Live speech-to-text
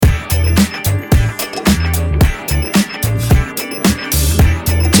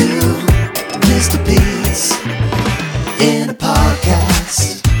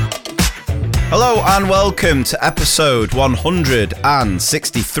and welcome to episode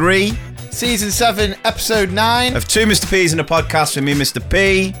 163 Season 7, episode 9 of Two Mr. P's and a podcast with me, Mr.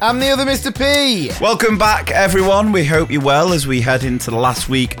 P. I'm the other Mr. P. Welcome back, everyone. We hope you're well as we head into the last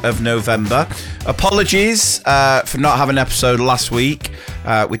week of November. Apologies for not having an episode last week.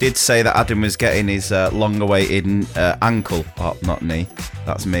 We did say that Adam was getting his long-awaited ankle, not knee.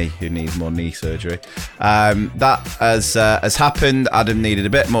 That's me who needs more knee surgery. That has happened. Adam needed a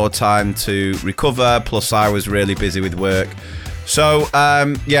bit more time to recover, plus I was really busy with work. So,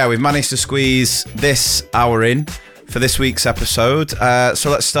 we've managed to squeeze this hour in for this week's episode.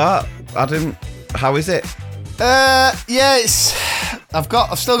 So let's start. Adam, how is it? I've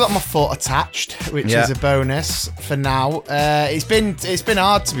still got my foot attached, which is a bonus for now. It's been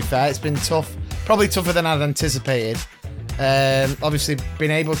hard, to be fair. It's been tough, probably tougher than I'd anticipated. Obviously,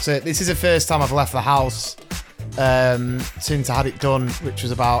 been able to. This is the first time I've left the house since I had it done, which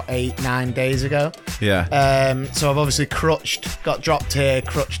was about 8-9 days ago. Yeah. So I've obviously got dropped here,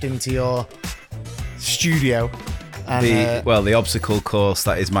 crutched into your studio. And, the obstacle course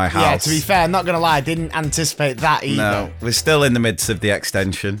that is my house. Yeah, to be fair, I'm not going to lie, I didn't anticipate that either. No, we're still in the midst of the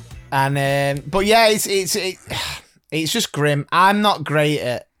extension. And but yeah, it's just grim. I'm not great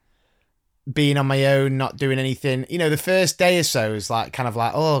at being on my own, not doing anything. You know, the first day or so is like kind of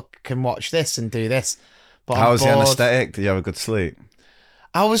like, oh, can watch this and do this. But how was the anaesthetic? Did you have a good sleep?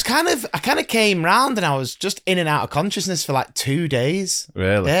 I kind of came round and I was just in and out of consciousness for like 2 days.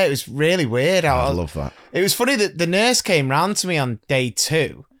 Really? Yeah, it was really weird. I love that. It was funny that the nurse came round to me on day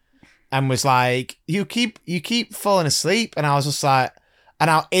 2 and was like, you keep falling asleep. And I was just like, and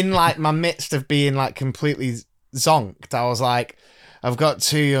I, in like my midst of being like completely zonked, I was like, I've got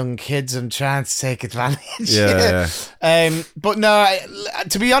 2 young kids. I'm trying to take advantage. Yeah. But no,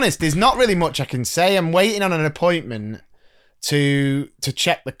 to be honest, there's not really much I can say. I'm waiting on an appointment to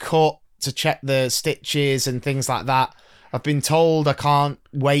check the cut, to check the stitches and things like that. I've been told I can't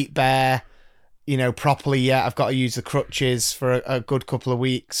weight bear, properly yet. I've got to use the crutches for a good couple of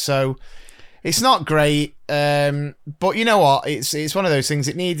weeks. So it's not great. But you know what? It's one of those things.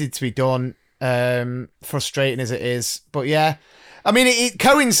 It needed to be done. Frustrating as it is. But yeah. I mean, it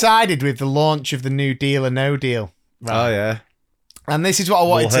coincided with the launch of the new Deal or No Deal. Right? Oh, yeah. And this is what I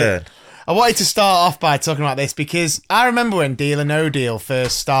wanted to start off by talking about this, because I remember when Deal or No Deal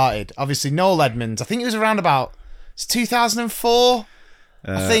first started. Obviously, Noel Edmonds, I think it was around about 2004,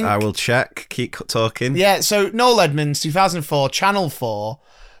 I think. I will check. Keep talking. Yeah, so Noel Edmonds, 2004, Channel 4,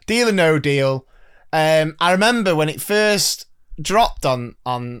 Deal or No Deal. I remember when it first dropped on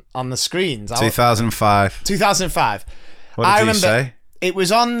the screens. 2005. 2005. What did you say? It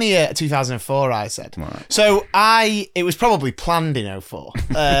was on the 2004, I said. Right. So it was probably planned in 04,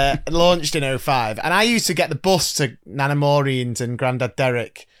 launched in 05. And I used to get the bus to Nana Maureen's and Grandad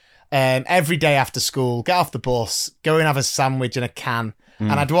Derek every day after school, get off the bus, go and have a sandwich and a can.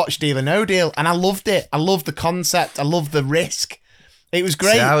 And I'd watch Deal or No Deal. And I loved it. I loved the concept. I loved the risk. It was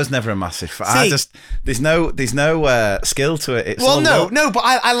great. See, I was never a massive fan. There's no skill to it. It's but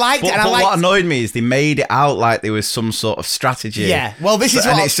I liked it. And what annoyed me is they made it out like there was some sort of strategy. Yeah, well,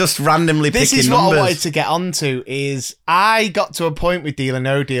 it's just randomly picking numbers. This is what I wanted to get onto. Is I got to a point with Deal or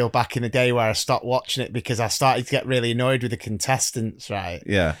No Deal back in the day where I stopped watching it because I started to get really annoyed with the contestants. Right?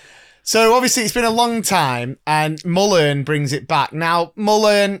 Yeah. So obviously it's been a long time, and Mullern brings it back now.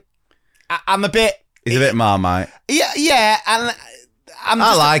 Mullern, I'm a bit. He's a bit Marmite. Yeah, and.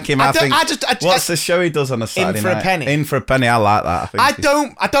 I like him. What's the show he does on a Saturday In for night? a Penny. In for a Penny. I like that. I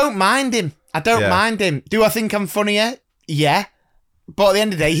don't mind him. I don't mind him. Do I think I'm funnier? Yeah. But at the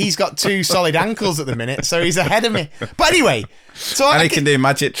end of the day, he's got 2 solid ankles at the minute, so he's ahead of me. But anyway, he can do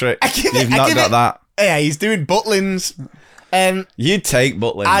magic tricks. You've not got that. Yeah, he's doing Butlins. You'd take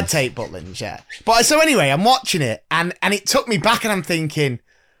Butlins. I'd take Butlins, yeah. But so anyway, I'm watching it, and it took me back, and I'm thinking,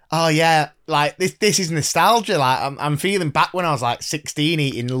 oh yeah, like this is nostalgia. Like I'm feeling back when I was like 16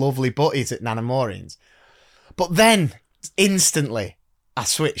 eating lovely butties at Nana Maureen's. But then instantly I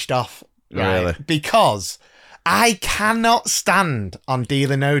switched off. Right? Really? Because I cannot stand on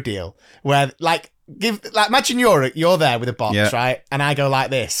Deal or No Deal where imagine you're there with a box, right? And I go like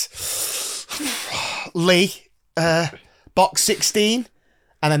this. Lee, box 16,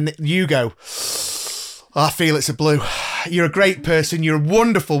 and then you go, I feel it's a blue. You're a great person. You're a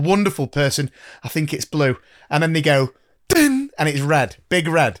wonderful, wonderful person. I think it's blue. And then they go, ding, and it's red. Big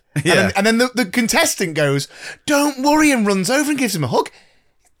red. Yeah. And then the contestant goes, don't worry, and runs over and gives him a hug.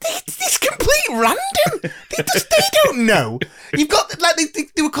 It's complete random. They don't know. You've got,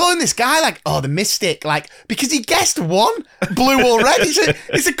 they were calling this guy, the mystic, because he guessed one, blue or red.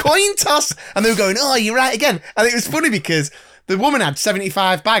 It's a coin toss. And they were going, oh, you're right again. And it was funny because The woman had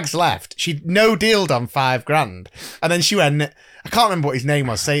 75 bags left. She'd no dealed on $5,000. And then she went, I can't remember what his name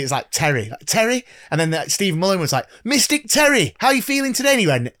was. Say it's like Terry. Like, Terry? And then Steve Mullen was like, Mystic Terry, how are you feeling today? And he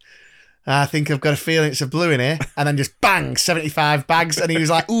went, I think I've got a feeling it's a blue in here. And then just bang, 75 bags. And he was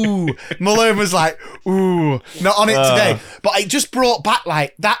like, ooh. Mullen was like, ooh, not on it today. But it just brought back,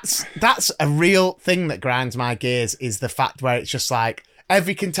 like, that's a real thing that grinds my gears, is the fact where it's just like,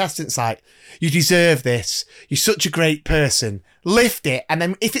 every contestant's like, you deserve this. You're such a great person. Lift it. And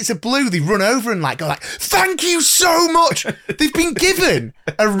then if it's a blue, they run over and like go like, thank you so much. They've been given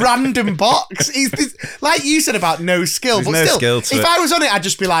a random box. Like you said about no skill. There's but no still, skill to if it. I was on it, I'd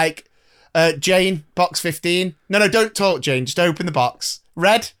just be like, Jane, box 15. No, don't talk, Jane. Just open the box.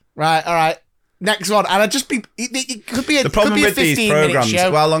 Red. Right. All right. Next one. And I'd just be, it could be a, The problem could be a with these 15-minute programs,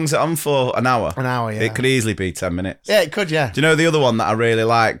 show. well, how long's it on for? An hour? An hour, yeah. It could easily be 10 minutes. Yeah, it could, yeah. Do you know the other one that I really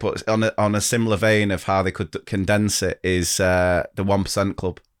like, but on a similar vein of how they could condense it, is the 1%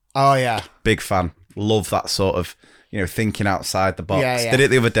 Club. Oh, yeah. Big fan. Love that sort of, thinking outside the box. Yeah, yeah. Did it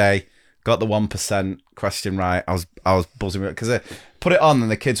the other day. Got the 1% question right. I was buzzing with it because I put it on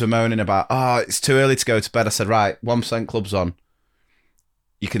and the kids were moaning about, it's too early to go to bed. I said, right, 1% Club's on.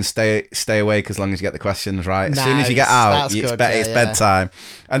 You can stay awake as long as you get the questions right. As soon as you get out, it's bedtime.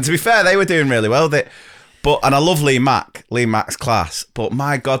 And to be fair, they were doing really well. And I love Lee Mack's class, but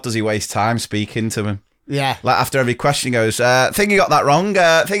my God, does he waste time speaking to him? Yeah. Like after every question he goes, think you got that wrong.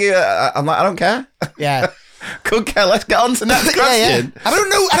 I'm like, I don't care. Yeah. Could care. Let's get on to the next question. Yeah. I don't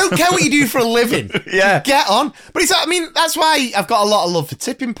know. I don't care what you do for a living. Yeah. Get on. But that's why I've got a lot of love for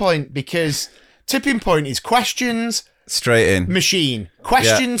Tipping Point, because Tipping Point is questions, straight in. machine.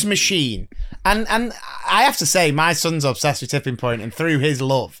 Questions, machine. And I have to say, my son's obsessed with Tipping Point, and through his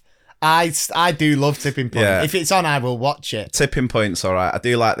love, I do love Tipping Point. Yeah. If it's on, I will watch it. Tipping Point's all right. I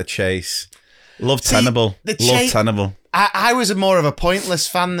do like The Chase. Love Tenable. Love Tenable. I was more of a Pointless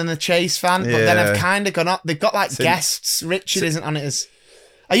fan than a Chase fan, but then I've kind of gone up. They've got like guests. Richard isn't on it as.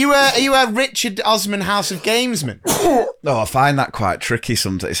 Are you a Richard Osman House of Gamesman? I find that quite tricky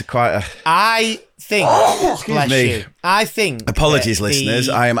sometimes. It's I think. Bless me. you. I think. Apologies, listeners.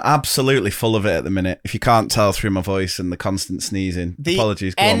 I am absolutely full of it at the minute. If you can't tell through my voice and the constant sneezing,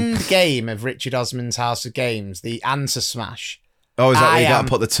 apologies. Go end on. game of Richard Osman's House of Games, the answer smash. Oh, is that where you got to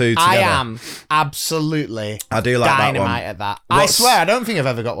put the two together? I am absolutely I do like dynamite that one. at that. I swear, I don't think I've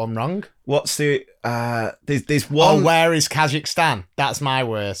ever got one wrong. What's the... there's one... Oh, where is Kazakhstan? That's my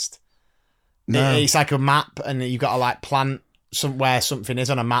worst. No. It's like a map, and you've got to like plant where something is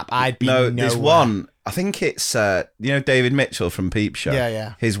on a map. I'd be No, nowhere. there's one. I think it's David Mitchell from Peep Show.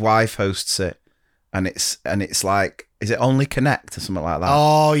 Yeah. His wife hosts it, and it's like, is it Only Connect or something like that?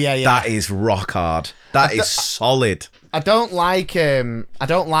 Oh yeah. That is rock hard. That is solid. I don't like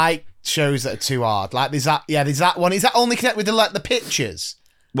shows that are too hard. Like there's that one. Is that Only Connect with the pictures?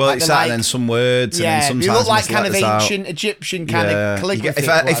 Well, like it's that, and then some words, and then sometimes they look like kind of misletters ancient Egyptian kind of calligraphy.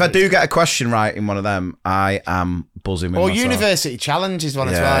 If I do get a question right in one of them, I am buzzing with or myself. University Challenge is one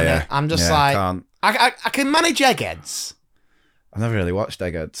as well. Yeah. I'm just I I can manage Eggheads. I've never really watched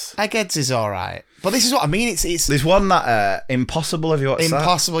Eggheads. Eggheads is all right, but this is what I mean. It's There's one that Impossible. Have you watched that?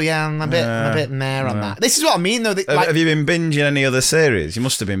 Impossible. Yeah, I'm a bit meh on that. This is what I mean, though. Have you been binging any other series? You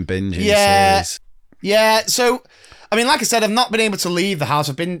must have been binging series. Yeah. So, I mean, like I said, I've not been able to leave the house.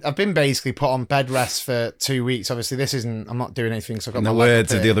 I've been basically put on bed rest for 2 weeks. Obviously, I'm not doing anything. So I've got In my the leg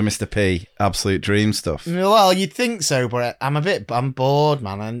words up of here. the other Mr. P, absolute dream stuff. Well, you'd think so, but I'm bored,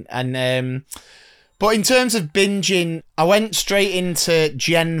 man. And but in terms of binging, I went straight into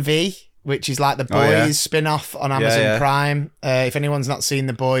Gen V, which is like the Boys spin-off on Amazon Prime. If anyone's not seen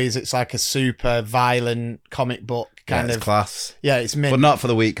The Boys, it's like a super violent comic book kind It's of class. Yeah, it's mint. But not for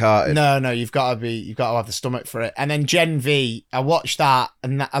the weak-hearted. No, you've got to have the stomach for it. And then Gen V, I watched that,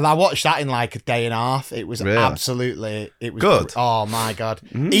 and I watched that in like a day and a half. It was absolutely good. Oh my God,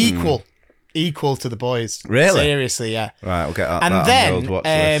 equal to The Boys. Really? Seriously, yeah. Right, we'll get that. And that then on the old watch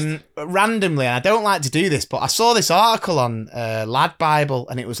list. randomly, and I don't like to do this, but I saw this article on Lad Bible,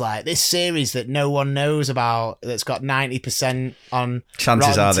 and it was like this series that no one knows about that's got 90% on.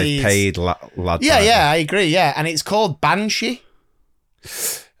 Chances Rotten are they Teas. paid Lad Bible. Yeah, I agree. Yeah, and it's called Banshee.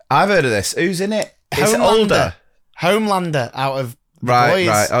 I've heard of this. Who's in it? Is it older? Homelander out of The Right.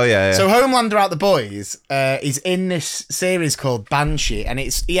 Boys. Oh yeah. So Homelander out The Boys is in this series called Banshee, and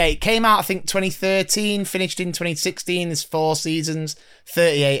it came out I think 2013, finished in 2016. There's 4 seasons,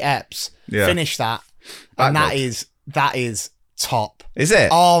 38 eps. Yeah. Finished that, and that is top. Is it?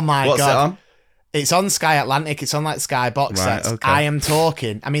 Oh my What's God. it on? It's on Sky Atlantic. It's on like Sky box Right, sets. okay. I am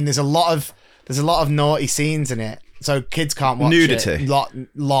talking. I mean, there's a lot of naughty scenes in it, so kids can't watch Nudity. it.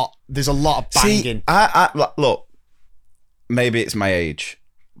 There's a lot of banging. See, I look. maybe it's my age,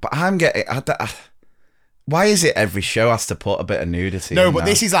 but I'm getting. Why is it every show has to put a bit of nudity? No, in but now?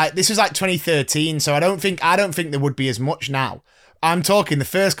 this was like 2013, so I don't think there would be as much now. I'm talking the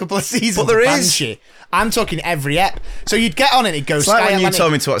first couple of seasons. But there of is. Banshee. I'm talking every ep. So you'd get on it, it'd go It's Sky like when you Atlantic.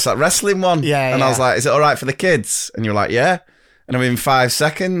 told me to watch that wrestling one, Yeah, and I was yeah. like, "Is it all right for the kids?" And you're like, "Yeah." And within 5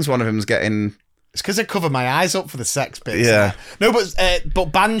 seconds, one of them's getting. It's because I cover my eyes up for the sex bits. Yeah. No,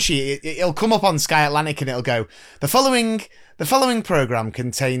 but Banshee, it'll come up on Sky Atlantic and it'll go, the following program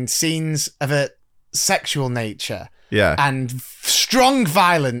contains scenes of a sexual nature. Yeah. And strong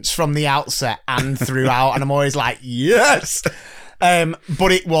violence from the outset and throughout. And I'm always like, yes.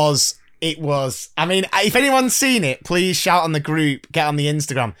 But it was, I mean, if anyone's seen it, please shout on the group, get on the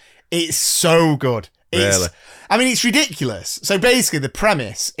Instagram. It's so good. Really? I mean, it's ridiculous. So basically the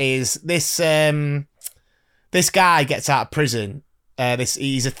premise is this guy gets out of prison.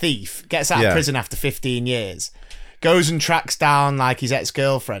 He's a thief, gets out of prison after 15 years, goes and tracks down like his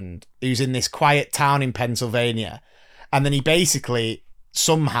ex-girlfriend who's in this quiet town in Pennsylvania. And then he basically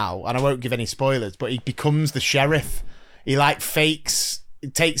somehow, and I won't give any spoilers, but he becomes the sheriff. He like fakes,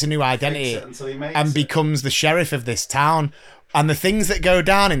 takes a new identity and becomes the sheriff of this town. And the things that go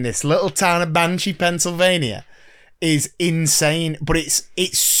down in this little town of Banshee, Pennsylvania is insane, but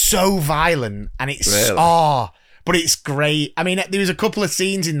it's so violent and it's but it's great. I mean, there was a couple of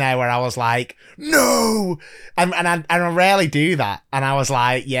scenes in there where I was like, no, and I rarely do that, and I was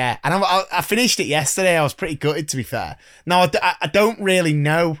like, yeah, and I finished it yesterday. I was pretty gutted, to be fair. Now I don't really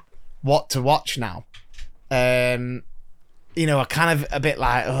know what to watch now. You know, I kind of a bit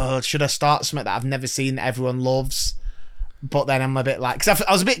like, oh, should I start something that I've never seen that everyone loves? But then I'm a bit like, because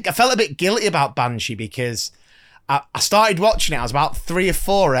I felt a bit guilty about Banshee because I started watching it. I was about 3 or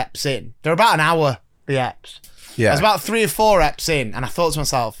 4 eps in. They're about an hour, the eps. Yeah. I was about 3 or 4 eps in, and I thought to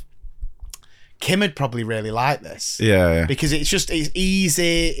myself, Kim would probably really like this. Yeah. Because it's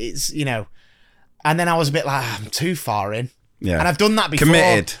easy, it's, you know. And then I was a bit like, I'm too far in. Yeah. And I've done that before.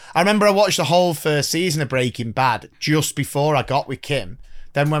 Committed. I remember I watched the whole first season of Breaking Bad just before I got with Kim.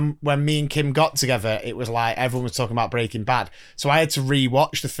 Then when me and Kim got together, it was like everyone was talking about Breaking Bad. So I had to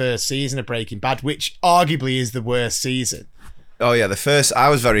re-watch the first season of Breaking Bad, which arguably is the worst season. Oh yeah, I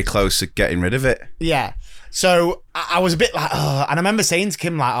was very close to getting rid of it. Yeah. So I was a bit like, oh, and I remember saying to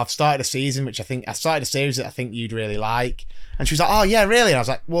Kim, like, I've started a season, I started a series that I think you'd really like. And she was like, oh yeah, really? And I was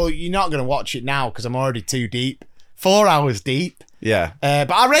like, well, you're not going to watch it now because I'm already too deep. 4 hours deep. Yeah.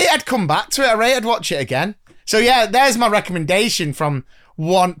 But I rate I'd come back to it. I rate I'd watch it again. So yeah, there's my recommendation from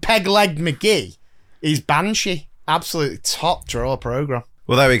one Peg-Legged McGee. Is Banshee. Absolutely top draw program.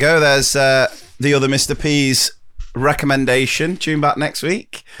 Well, there we go. There's the other Mr. P's recommendation. Tune back next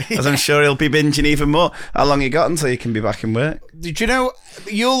week, as I'm sure he'll be binging even more. How long you got until you can be back in work? Did you know,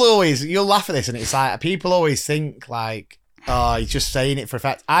 you'll laugh at this, and it's like, people always think like, oh, he's just saying it for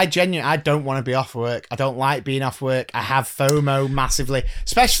effect. I don't want to be off work. I don't like being off work. I have FOMO massively,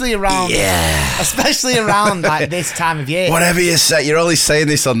 especially around like this time of year. Whatever you say, you're only saying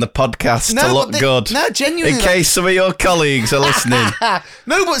this on the podcast to look good. No, genuinely. In case some of your colleagues are listening.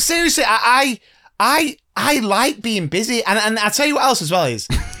 No, but seriously, I like being busy, and I tell you what else as well is.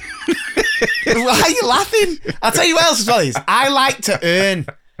 Why are you laughing? I'll tell you what else as well is. I like to earn.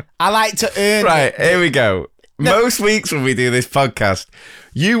 Right, here we go. No. Most weeks when we do this podcast,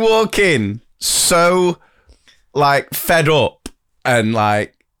 you walk in so like fed up and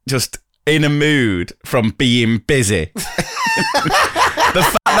like just in a mood from being busy. The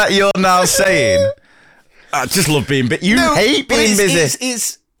fact that you're now saying, I just love being busy. You hate being busy.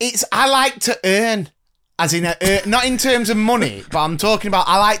 It's I like to earn. As in, not in terms of money, but I'm talking about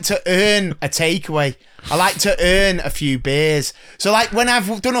I like to earn a takeaway. I like to earn a few beers. So like when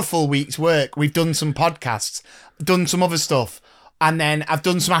I've done a full week's work, we've done some podcasts, done some other stuff, and then I've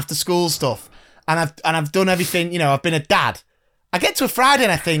done some after school stuff, and I've done everything, you know, I've been a dad. I get to a Friday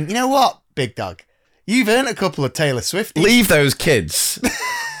and I think, you know what, big dog, you've earned a couple of Taylor Swifties. Leave those kids.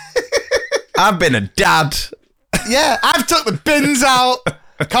 I've been a dad. Yeah, I've took the bins out.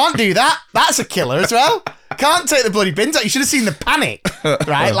 Can't do that. That's a killer as well. Can't take the bloody bins out. You should have seen the panic,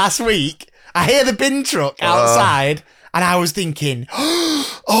 right, last week. I hear the bin truck outside, and I was thinking,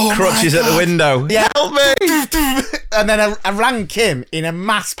 oh, crutches at the window. Yeah. Help me. And then I rang Kim in a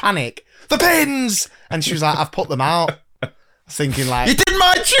mass panic. The bins! And she was like, I've put them out. Thinking like, you did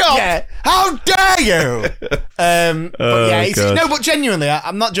my job. Yeah, how dare you? But yeah, no, but genuinely,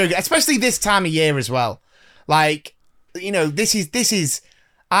 I'm not joking. Especially this time of year as well. Like, you know, this is.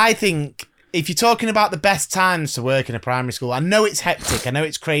 I think if you're talking about the best times to work in a primary school, I know it's hectic, I know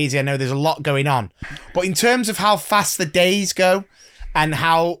it's crazy, I know there's a lot going on, but in terms of how fast the days go and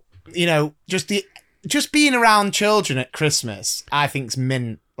how, you know, just the just being around children at Christmas, I think's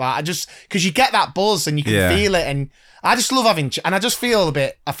mint. Like, because you get that buzz and you can feel it, and I just love having, and I feel a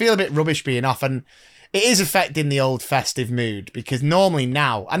bit rubbish being off, and it is affecting the old festive mood, because normally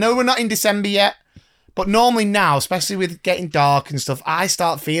now, I know we're not in December yet, but normally now, especially with getting dark and stuff, I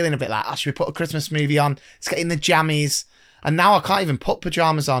start feeling a bit like, should we put a Christmas movie on? It's getting the jammies, and now I can't even put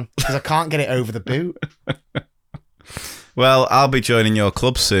pajamas on because I can't get it over the boot. Well, I'll be joining your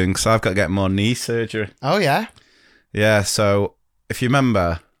club soon because I've got to get more knee surgery. Oh, yeah? Yeah, so if you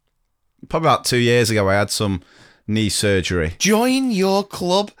remember, probably about 2 years ago, I had some knee surgery. Join your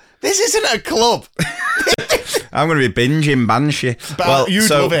club? This isn't a club. I'm going to be binging Banshee. But you'd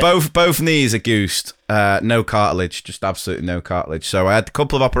love it. Both knees are goosed. No cartilage, just absolutely no cartilage. So I had a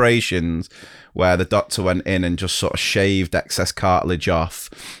couple of operations where the doctor went in and just sort of shaved excess cartilage off,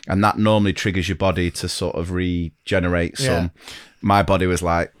 and that normally triggers your body to sort of regenerate some. My body was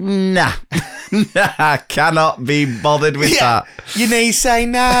like, nah, I cannot be bothered with that. Your knees say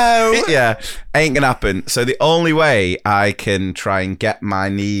no. Yeah, ain't gonna happen. So the only way I can try and get my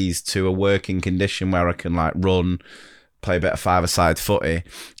knees to a working condition where I can like run, play a bit of five-a-side footy,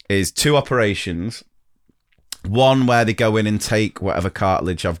 is 2 operations. One where they go in and take whatever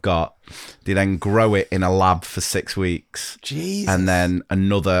cartilage I've got, they then grow it in a lab for 6 weeks. Jesus. And then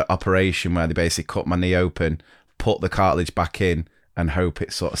another operation where they basically cut my knee open, put the cartilage back in, and hope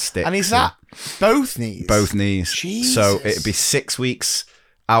it sort of sticks. And is that both knees? Both knees. Jesus. So it'd be 6 weeks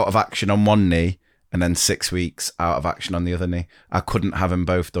out of action on one knee, and then 6 weeks out of action on the other knee. I couldn't have them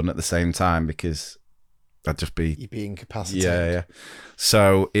both done at the same time because I'd just be... You'd be incapacitated. Yeah.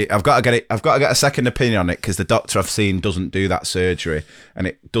 So I've got to get it. I've got to get a second opinion on it because the doctor I've seen doesn't do that surgery, and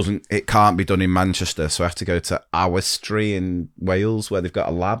it can't be done in Manchester. So I have to go to Awestry in Wales where they've got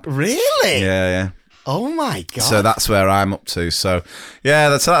a lab. Really? Yeah. Oh my God. So that's where I'm up to. So yeah,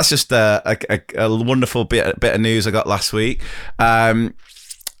 that's just a wonderful bit of news I got last week. I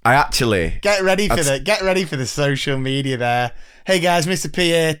actually get ready for the social media there. Hey guys, Mr. P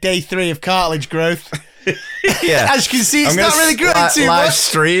here. Day 3 of cartilage growth. Yeah, as you can see, it's not really growing too much.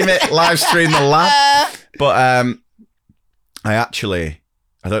 Live stream the lab. But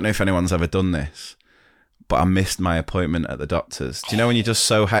I don't know if anyone's ever done this, but I missed my appointment at the doctor's. Do you know when you're just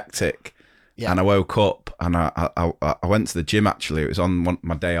so hectic? Yeah. And I woke up and I went to the gym. Actually, it was on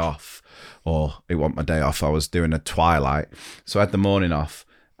my day off, or it wasn't my day off. I was doing a twilight, so I had the morning off,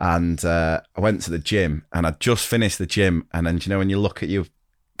 and I went to the gym, and I just finished the gym, and then do you know when you look at your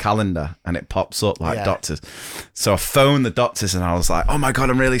calendar and it pops up like doctors. So I phoned the doctors and I was like, oh my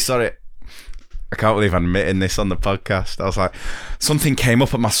God, I'm really sorry. I can't believe I'm admitting this on the podcast. I was like, something came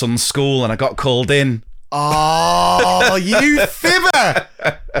up at my son's school and I got called in. Oh, you fibber.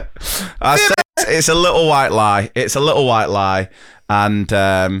 I said, it's a little white lie. And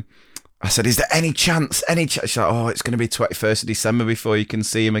I said, is there any chance? She's like, oh, it's going to be 21st of December before you can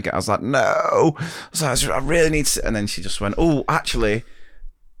see him again. I was like, no. I was like, I really need to. And then she just went, oh, actually,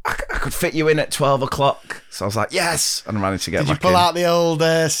 I could fit you in at 12 o'clock. So I was like, yes. And I managed to get back in. Did you pull out the old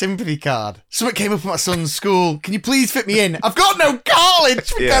sympathy card? Something came up at my son's school. Can you please fit me in? I've got no cartilage,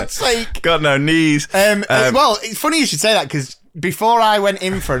 for God's sake. Got no knees. Well, it's funny you should say that because before I went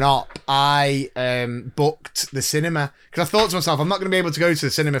in for an op, I booked the cinema. Because I thought to myself, I'm not going to be able to go to the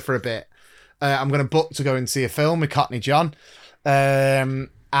cinema for a bit. I'm going to book to go and see a film with Cockney John.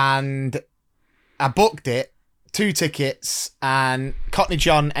 And I booked it. 2 tickets, and Cockney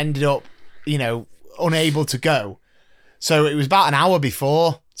John ended up, unable to go. So it was about an hour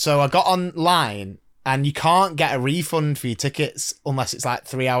before. So I got online, and you can't get a refund for your tickets unless it's like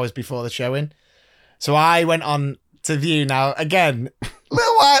 3 hours before the showing. So I went on to view now. Again,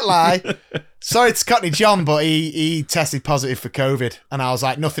 little white lie. Sorry to Cockney John, but he tested positive for COVID. And I was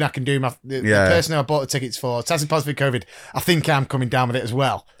like, nothing I can do. The person who I bought the tickets for tested positive for COVID. I think I'm coming down with it as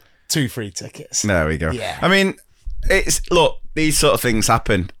well. 2 free tickets. There we go. Yeah. I mean, look, these sort of things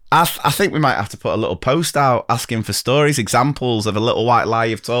happen. I think we might have to put a little post out asking for stories, examples of a little white lie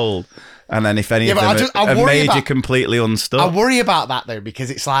you've told. And then if any of them have made you completely unstuck. I worry about that, though,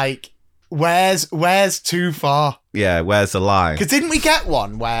 because it's like, where's too far? Yeah, where's the line? Because didn't we get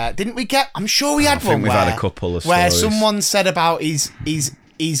one where... I'm sure we had one we've had a couple of where stories. someone said about his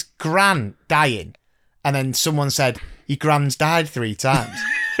gran dying, and then someone said, your gran's died 3 times.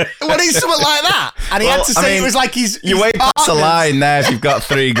 What is something like that? And he had to say it was like his you way past the line there if you've got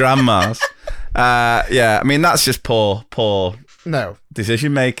 3 grandmas. Yeah, I mean, that's just poor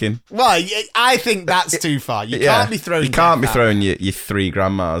decision making. Well, I think that's too far. You can't be throwing. You can't be throwing your 3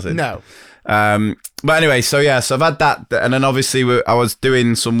 grandmas in. No. But anyway, so I've had that, and then obviously I was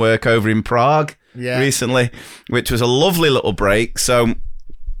doing some work over in Prague recently, which was a lovely little break. So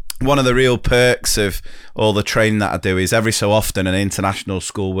one of the real perks of all the training that I do is every so often an international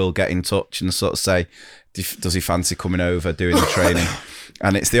school will get in touch and sort of say, does he fancy coming over doing the training?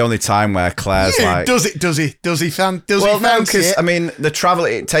 And it's the only time where Claire's like, does he fancy it? I mean, the travel,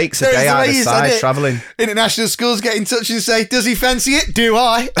 it takes a day either side traveling. International schools get in touch and say, does he fancy it? Do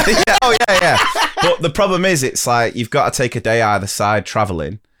I? Yeah. But the problem is, it's like you've got to take a day either side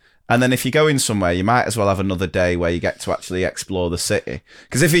traveling. And then if you're going somewhere, you might as well have another day where you get to actually explore the city.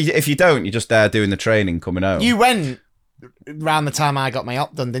 Because if you don't, you're just there doing the training, coming home. You went around the time I got my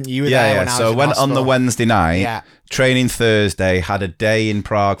op done, didn't you? You were there when I was in went hospital. on the Wednesday night, training Thursday, had a day in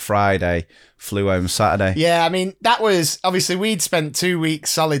Prague Friday, flew home Saturday. Yeah, I mean, that was, obviously, we'd spent 2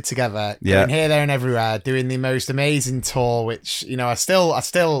 weeks solid together, going here, there, and everywhere, doing the most amazing tour, which, you know, I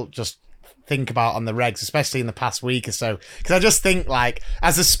still just think about on the regs, especially in the past week or so, because I just think, like,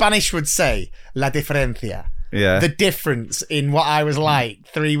 as the Spanish would say, la diferencia. Yeah. The difference in what I was like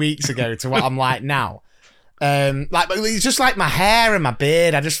 3 weeks ago to what I'm like now. Like it's just like my hair and my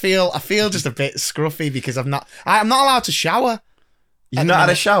beard. I feel just a bit scruffy because I'm not allowed to shower. You've not had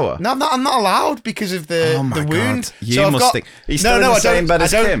a shower? No, I'm not allowed because of the wound. God. You must stink. Are you still in the same bed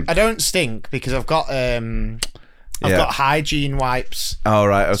as Kim? I don't stink because I've got got hygiene wipes. Oh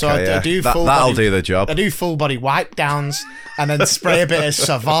right, okay. So I do full that'll body, do the job. I do full body wipe downs and then spray a bit of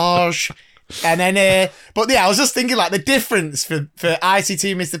Sauvage. And then, but yeah, I was just thinking like the difference for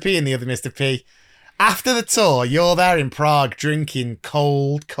IC2 Mr. P and the other Mr. P. After the tour, you're there in Prague drinking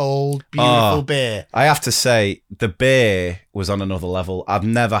cold, beautiful beer. I have to say, the beer was on another level. I've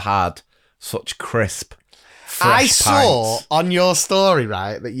never had such crisp, fresh I saw pints. on your story,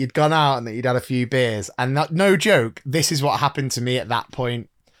 right, that you'd gone out and that you'd had a few beers. And no joke, this is what happened to me at that point.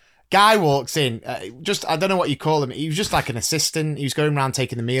 Guy walks in, I don't know what you call him. He was just like an assistant. He was going around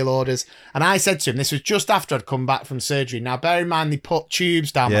taking the meal orders. And I said to him, this was just after I'd come back from surgery. Now, bear in mind, they put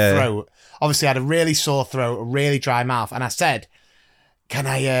tubes down my throat. Obviously, I had a really sore throat, a really dry mouth. And I said, can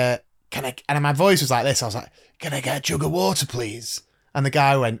I, and my voice was like this. I was like, can I get a jug of water, please? And the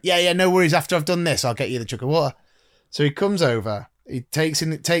guy went, yeah, no worries. After I've done this, I'll get you the jug of water. So he comes over, he takes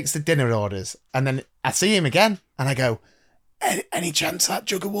the dinner orders. And then I see him again and I go, any chance of that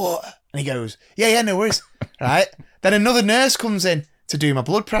jug of water? And he goes, yeah, no worries. Right. Then another nurse comes in to do my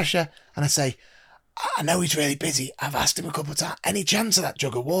blood pressure. And I say, I know he's really busy. I've asked him a couple of times. Any chance of that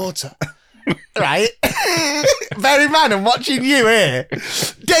jug of water? Right. Bear in mind, I'm watching you here.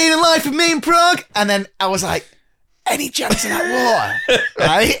 Day in the life of me in Prague. And then I was like, any chance of that water?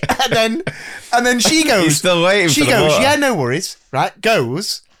 Right. And then she goes, You're still waiting for the water. She goes, yeah, no worries. Right.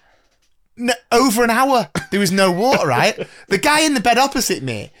 Goes. No, over an hour, there was no water. Right, the guy in the bed opposite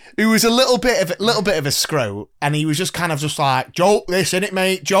me, who was a little bit of a scrote, and he was just kind of just like, joke this in it,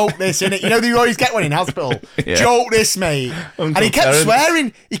 mate. Joke this in it. You know, you always get one in hospital. Yeah. Joke this, mate. And he kept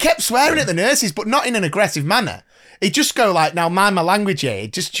swearing. He kept swearing at the nurses, but not in an aggressive manner. He'd just go like, "Now mind my language here."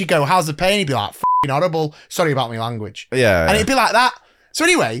 She'd go, "How's the pain?" He'd be like, "F***ing horrible. Sorry about my language." Yeah. And it'd be like that. So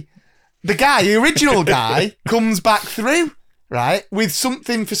anyway, the original guy, comes back through. Right, with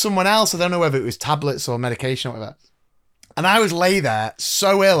something for someone else. I don't know whether it was tablets or medication or whatever. And I was lay there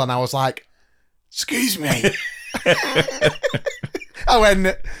so ill, and I was like, "Excuse me." I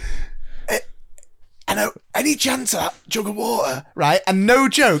went, I know, any chance of that jug of water, right? And no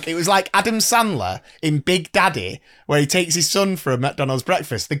joke, it was like Adam Sandler in Big Daddy, where he takes his son for a McDonald's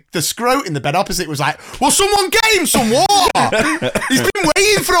breakfast. The scrote in the bed opposite was like, "Well, someone get him some water. He's been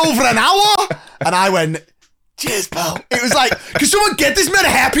waiting for over an hour." And I went, "Cheers, pal." It was like, "Can someone get this man a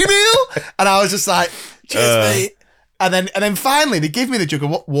Happy Meal?" And I was just like, "Cheers, mate." And then finally they give me the jug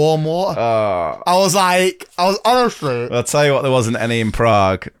of warm water. I was honestly. I'll tell you what, there wasn't any in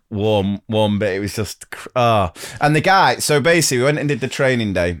Prague. Warm bit. It was just And the guy. So basically, we went and did the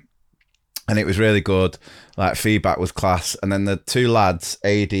training day, and it was really good. Like, feedback was class. And then the two lads,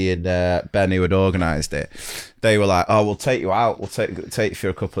 AD and Ben, who had organised it, they were like, "Oh, we'll take you out. We'll take you for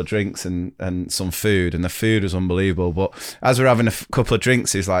a couple of drinks and some food." And the food was unbelievable. But as we're having a couple of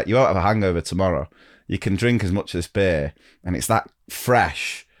drinks, he's like, "You won't have a hangover tomorrow. You can drink as much of this beer, and it's that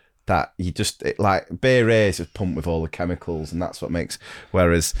fresh that you just like beer is just pumped with all the chemicals, and that's what makes."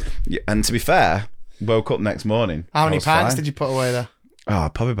 Whereas, and to be fair, woke up next morning. How many pints did you put away there? Oh,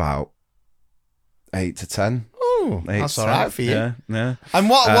 probably about 8 to 10. Oh, that's all right for you. Yeah. And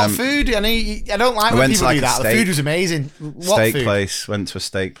what food? I don't like when people do that. The food was amazing. What steak food? Place. Went to a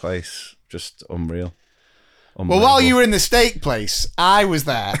steak place. Just unreal. Well, while you were in the steak place, I was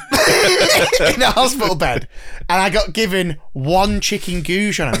there in a hospital bed, and I got given one chicken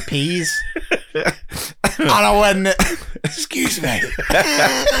goujon and peas. And I went, "Excuse me."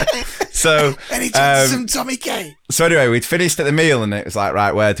 Any chance some Tommy K? So anyway, we'd finished at the meal and it was like,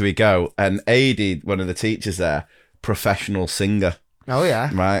 right, where do we go? And Adi, one of the teachers there, professional singer. Oh, yeah.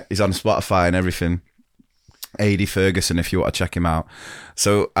 Right? He's on Spotify and everything. Adi Ferguson, if you want to check him out.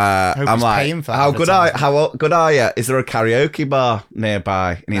 So I'm like, how good are you? Is there a karaoke bar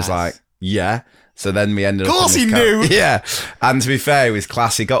nearby? And he's like, yeah. So then we ended up. Of course he knew. Yeah. And to be fair, he was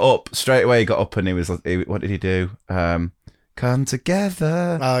class. He got up straight away. He got up and he was like, what did he do? Come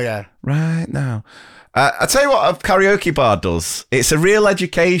together. Oh, yeah. Right now. I tell you what a karaoke bar does. It's a real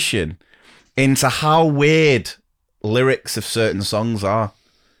education into how weird lyrics of certain songs are.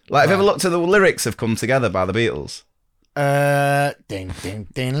 Like, have you ever looked at the lyrics of Come Together by the Beatles? Ding, ding,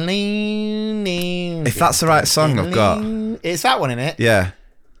 ding, ding, ding, If that's the right song I've got. It's that one, innit? Yeah.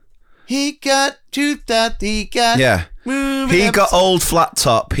 He got truth that he got. Yeah. He got Old Flat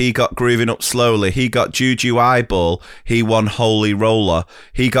Top. He got Grooving Up Slowly. He got Juju Eyeball. He won Holy Roller.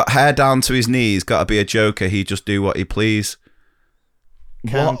 He got Hair Down to His Knees. Got to Be a Joker. He just do what he please.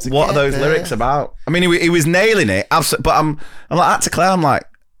 What are those lyrics about? I mean, he was nailing it. Absolutely. But I'm like, to Claire, I'm like,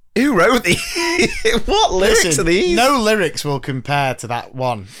 who wrote these? What lyrics are these? No lyrics will compare to that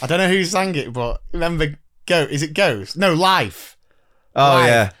one. I don't know who sang it, but remember, is it Ghost? No, Life. Oh, Life.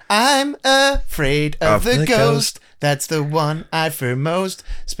 yeah. I'm afraid of the ghost. That's the one I fear most,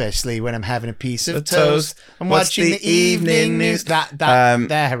 especially when I'm having a piece of toast. I'm watching the evening news.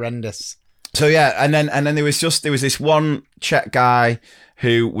 They're horrendous. So yeah, and then there was this one Czech guy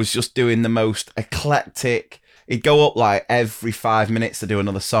who was just doing the most eclectic. He'd go up like every 5 minutes to do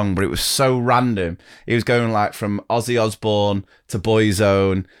another song, but it was so random. He was going like from Ozzy Osbourne to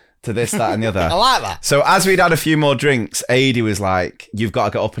Boyzone to this, that, and the other. I like that. So as we'd had a few more drinks, Adi was like, "You've got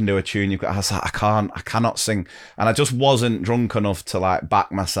to get up and do a tune." I was like, I cannot sing, and I just wasn't drunk enough to like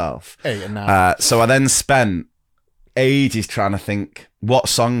back myself. Hey, no. So I then spent ages trying to think, what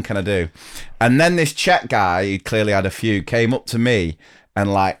song can I do? And then this Czech guy, who clearly had a few, came up to me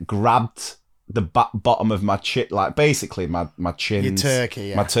and like grabbed the bottom of my chin, like basically my chins, your turkey,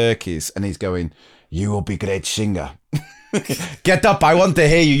 yeah. my turkeys, and he's going, "You will be a great singer. Get up, I want to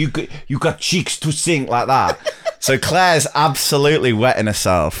hear you. You got cheeks to sing," like that. So Claire's absolutely wetting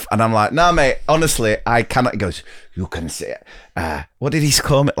herself, and I'm like, "No, mate, honestly, I cannot." He goes, "You can say it." What did he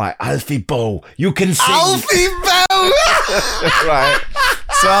call it? Like Alfie Bow. You can sing. Alfie Bow. Right.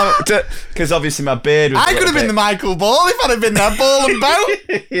 So, because obviously my beard was. I could have been the Michael Ball if I'd have been that Ball and Bow.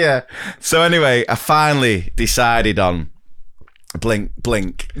 Yeah. So anyway, I finally decided on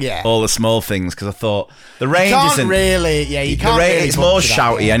Blink. Yeah. All the small things, because I thought the range isn't really. Yeah, you can't. It's more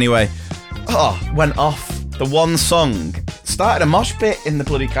shouty anyway. Oh, went off. The one song started a mosh pit in the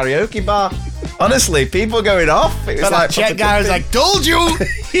bloody karaoke bar. Honestly, people going off. It was but like Czech guy was like, "Told you."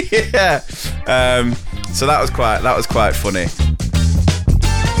 Yeah. So that was quite funny.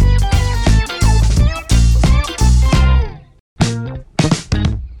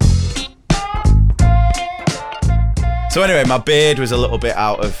 So anyway, my beard was a little bit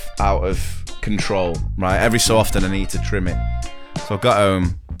out of control, right? Every so often I need to trim it. So I got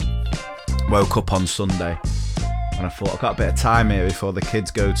home, woke up on Sunday, and I thought, I've got a bit of time here before the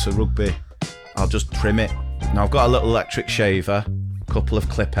kids go to rugby. I'll just trim it. Now I've got a little electric shaver, a couple of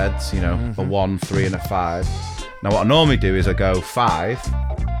clip heads, a 1, 3 and a 5. Now what I normally do is I go 5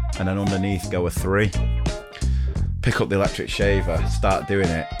 and then underneath go a 3. Pick up the electric shaver, start doing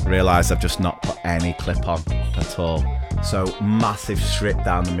it, realise I've just not put any clip on at all. So massive strip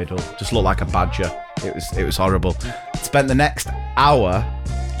down the middle, just looked like a badger. It was horrible. Spent the next hour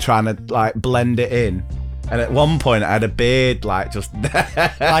trying to like blend it in, and at one point I had a beard like just like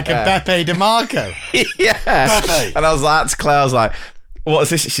a Beppe DeMarco. Yeah. Beppe. And I was like to Claire, I was like, "What is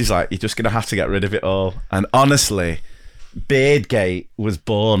this?" She's like, "You're just gonna have to get rid of it all." And honestly, Beardgate was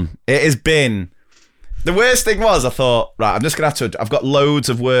born. It has been. The worst thing was, I thought, right, I'm just going to have to, I've got loads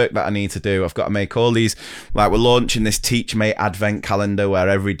of work that I need to do. I've got to make all these, like we're launching this TeachMate advent calendar where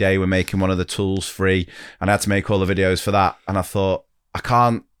every day we're making one of the tools free, and I had to make all the videos for that. And I thought, I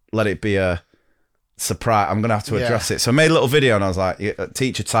can't let it be a surprise. I'm going to have to address it. So I made a little video and I was like,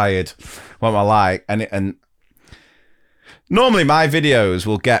 "Teacher tired, what am I like?" And normally my videos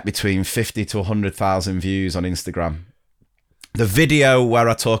will get between 50 to 100,000 views on Instagram. The video where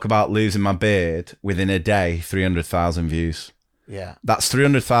I talk about losing my beard, within a day, 300,000 views. Yeah. That's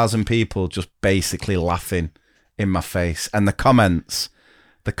 300,000 people just basically laughing in my face. And the comments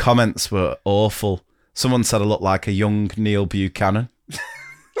were awful. Someone said I look like a young Neil Buchanan.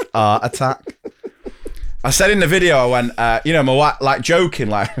 Art attack. I said in the video, I went, my wife, like joking,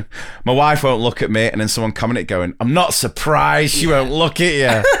 like, "My wife won't look at me." And then someone commented going, "I'm not surprised she won't look at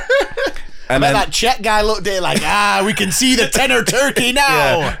you." And then then that Czech guy looked at it like, we can see the tenor turkey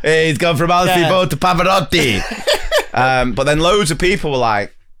now. yeah, hey, he's gone from Alfie to Pavarotti. But then loads of people were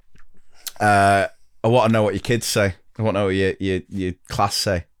like, I want to know what your kids say. I want to know what your class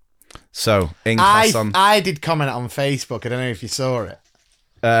say. So in class I did comment on Facebook. I don't know if you saw it.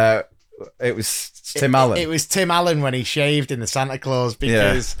 It was Tim Allen. It was Tim Allen when he shaved in the Santa Claus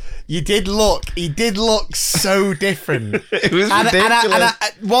because he did look so different. It was ridiculous.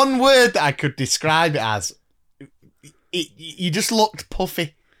 And one word that I could describe it as, you just looked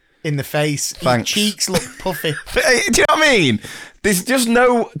puffy in the face. Thanks. Your cheeks looked puffy. Do you know what I mean? There's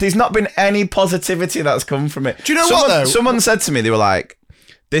not been any positivity that's come from it. Do you know what though? Someone said to me, they were like,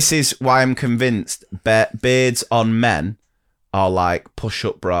 this is why I'm convinced beards on men are like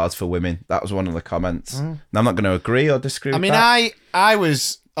push-up bras for women. That was one of the comments. Now, I'm not going to agree or disagree with that. I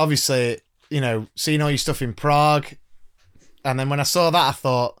was obviously, seeing all your stuff in Prague. And then when I saw that, I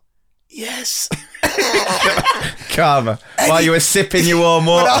thought, yes. Karma. While you were sipping your warm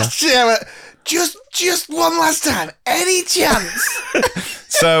water. Just one last time. Any chance?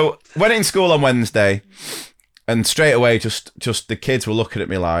 So, went in school on Wednesday. And straight away, just the kids were looking at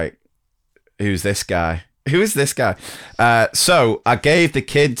me like, who's this guy? Who is this guy? So I gave the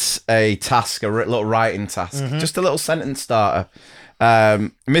kids a task, a little writing task, just a little sentence starter.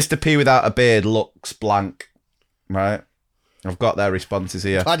 Mr. P without a beard looks blank, right? I've got their responses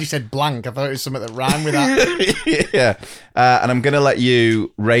here. Glad you said blank. I thought it was something that rhymed with that. Yeah. And I'm going to let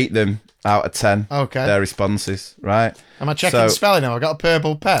you rate them out of 10. Okay. Their responses, right? Am I checking spelling now? I got a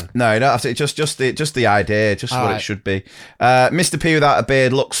purple pen. No, you don't have to. Just the idea, just All what right. it should be. Mr. P without a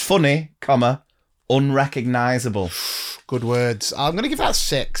beard looks funny, unrecognisable. Good words. I'm going to give that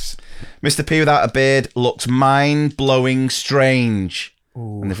 6. Mr. P without a beard looks mind-blowing strange.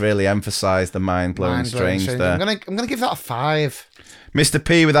 Ooh. And they've really emphasised the mind-blowing strange there. I'm gonna give that a 5. Mr.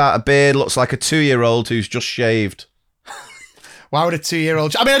 P without a beard looks like a 2-year-old who's just shaved. Why would a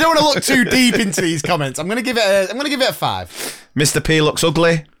 2-year-old? I mean, I don't want to look too deep into these comments. I'm gonna give it a 5. Mr. P looks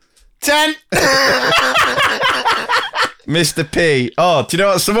ugly. 10. Mr. P. Oh, do you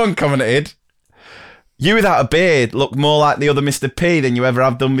know what someone commented? You without a beard look more like the other Mr. P than you ever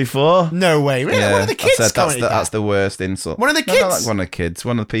have done before. No way. Really? Yeah, One of the kids commented that's the worst insult. One of the No, kids? not like one of the kids.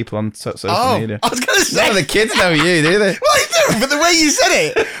 One of the people on social media. I was going to say. None of the kids know you, do they? Well, I do, but the way you said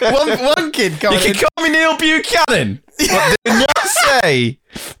it. One kid You commented. can call me Neil Buchanan. But do not say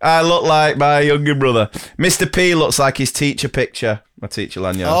I look like my younger brother. Mr. P looks like his teacher picture. My teacher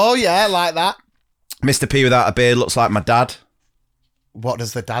lanyard. Oh, yeah, like that. Mr. P without a beard looks like my dad. What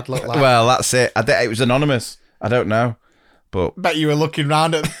does the dad look like? Well, that's it. It was anonymous. I don't know. But Bet you were looking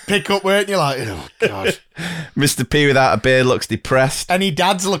round at pickup, weren't you? Like, oh, God. Mr. P without a beard looks depressed. Any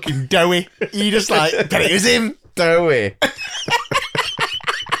dad's looking doughy. You just like, bet it was him. Doughy.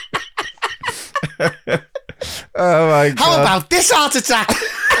 Oh my God. How about this heart attack?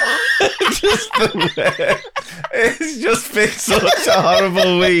 It's just been such a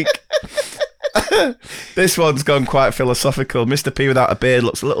horrible week. This one's gone quite philosophical. Mr. P without a beard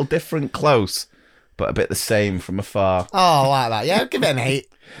looks a little different close, but a bit the same from afar. Oh, like that. Yeah, give it an 8.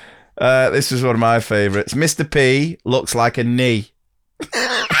 This is one of my favourites. Mr. P looks like a knee.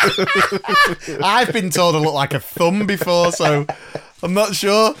 I've been told I look like a thumb before, so I'm not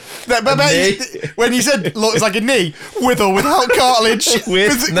sure. But when you said looks like a knee, with or without cartilage,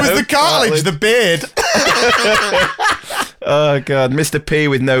 was the cartilage the beard? Oh God, Mr. P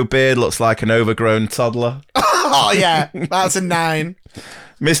with no beard looks like an overgrown toddler. Oh yeah, that's a 9.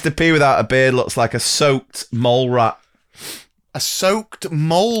 Mr. P without a beard looks like a soaked mole rat. A soaked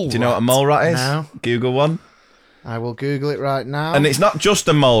mole. Do you know what a mole rat is? No. Google one. I will Google it right now. And it's not just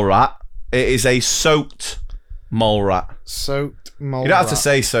a mole rat; it is a soaked mole rat. Soaked mole rat. You don't have to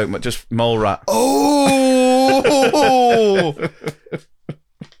say soaked, but just mole rat. Oh!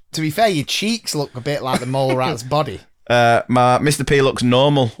 To be fair, your cheeks look a bit like the mole rat's body. Mr. P looks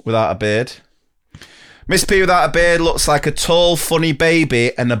normal without a beard. Mr. P without a beard looks like a tall, funny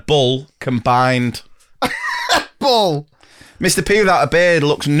baby and a bull combined. Bull. Mr. P without a beard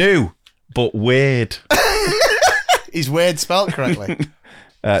looks new, but weird. Is weird spelled correctly?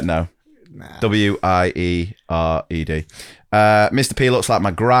 No. Nah. Wiered. Mr. P looks like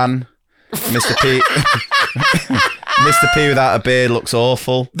my gran. Mr. P Mr. P without a beard looks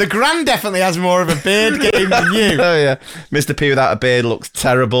awful. The gran definitely has more of a beard game than you. Oh yeah. Mr. P without a beard looks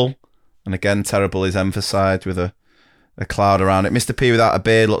terrible. And again, terrible is emphasised with a cloud around it. Mr. P without a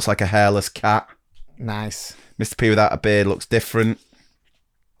beard looks like a hairless cat. Nice. Mr. P without a beard looks different.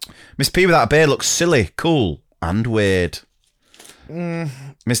 Mr. P without a beard looks silly, cool, and weird.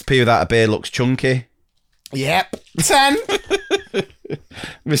 Mr. P without a beard looks chunky. Yep. 10.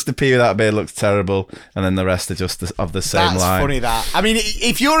 Mr. P without a beard looks terrible, and then the rest are just of the same That's line. funny. That I mean,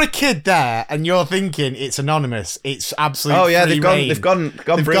 if you're a kid there and you're thinking it's anonymous, it's absolutely. Oh yeah, free reign. they've gone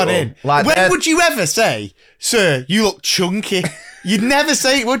brutal. in. Like when would you ever say, "Sir, you look chunky"? You'd never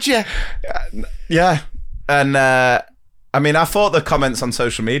say it, would you? Yeah, and I mean, I thought the comments on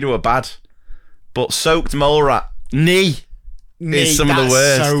social media were bad, but soaked mole rat knee is some of the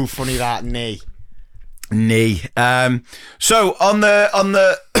worst. That's so funny. That knee. So on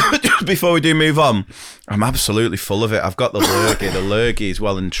the before we do move on, I'm absolutely full of it. I've got the lurgy. The lurgy is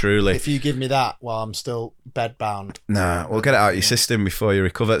well and truly. If you give me that while I'm still bedbound. Nah, we'll get it out of your system before you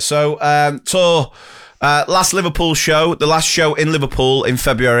recover. So, tour, last Liverpool show, the last show in Liverpool in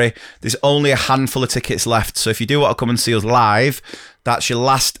February. There's only a handful of tickets left. So if you do want to come and see us live, that's your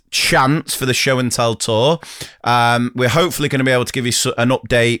last chance for the show and tell tour. We're hopefully going to be able to give you an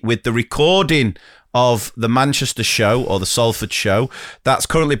update with the recording of the Manchester show or the Salford show. That's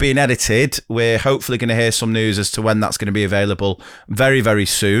currently being edited. We're hopefully going to hear some news as to when that's going to be available very, very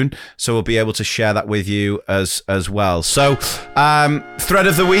soon. So we'll be able to share that with you as well. So, thread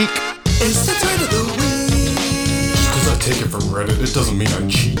of the week. It's the thread of the week. Just because I take it from Reddit, it doesn't mean I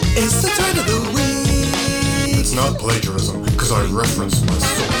cheat. It's the thread of the week. It's not plagiarism because I reference my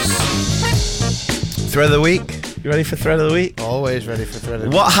source. Thread of the week. You ready for thread of the week? Always ready for thread of the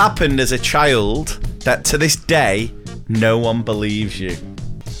week. What happened as a child that to this day no one believes you?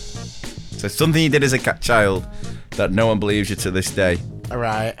 So something you did as a child that no one believes you to this day. All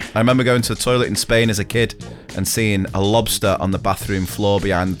right. I remember going to the toilet in Spain as a kid and seeing a lobster on the bathroom floor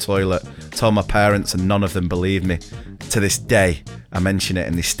behind the toilet. Told my parents and none of them believed me. To this day, I mention it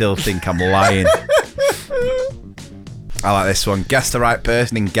and they still think I'm lying. I like this one. Guess the right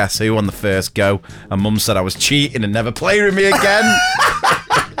person in Guess Who on the first go. And Mum said I was cheating and never play with me again.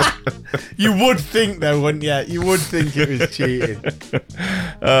 You would think though, wouldn't you? You would think it was cheating.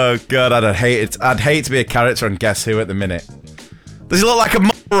 Oh God, I'd hate it. I'd hate to be a character on Guess Who at the minute. Does he look like a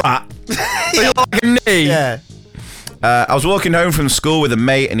mole rat? Does he look like a knee? Yeah. I was walking home from school with a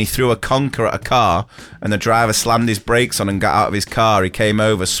mate and he threw a conker at a car and the driver slammed his brakes on and got out of his car. He came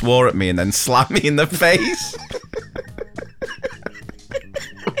over, swore at me and then slammed me in the face.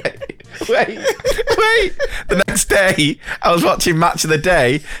 Wait. The next day, I was watching Match of the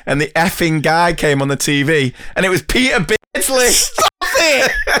Day and the effing guy came on the TV and it was Peter Beardsley. Stop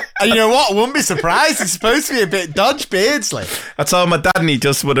it! And you know what? I wouldn't be surprised. He's supposed to be a bit dodge, Beardsley. I told my dad and he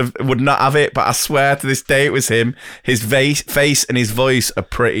just would not have it, but I swear to this day it was him. His face and his voice are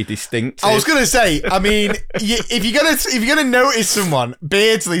pretty distinctive. I was gonna say, I mean, if you're gonna notice someone,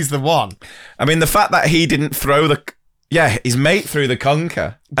 Beardsley's the one. I mean, the fact that he didn't throw his mate threw the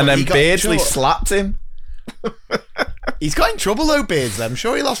conker and then he got in Beardsley trouble. slapped him. He's got in trouble though, Beardsley. I'm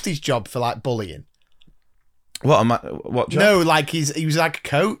sure he lost his job for like bullying. What job? No, like he was like a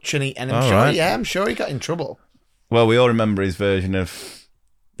coach, and I'm sure he got in trouble. Well, we all remember his version of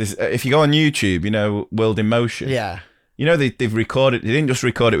this. If you go on YouTube, you know World in Motion. Yeah. You know they've recorded. They didn't just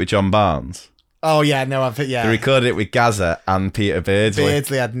record it with John Barnes. Oh yeah, no, They recorded it with Gaza and Peter Beardsley.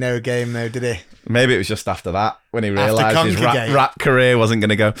 Beardsley had no game though, did he? Maybe it was just after that when he realised his Conkergate. rap career wasn't going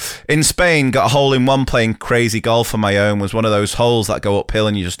to go. In Spain, got a hole in one playing crazy golf on my own. Was one of those holes that go uphill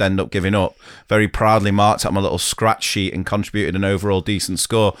and you just end up giving up. Very proudly marked out my little scratch sheet and contributed an overall decent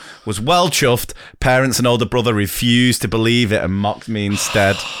score. Was well chuffed. Parents and older brother refused to believe it and mocked me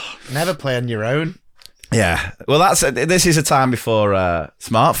instead. Never play on your own. Yeah. Well, this is a time before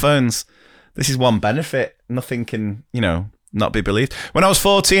smartphones. This is one benefit. Nothing can, not be believed. When I was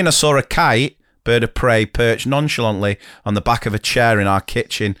 14, I saw a kite, bird of prey, perched nonchalantly on the back of a chair in our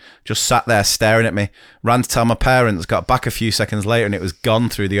kitchen, just sat there staring at me. Ran to tell my parents, got back a few seconds later and it was gone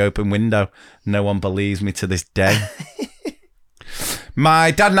through the open window. No one believes me to this day.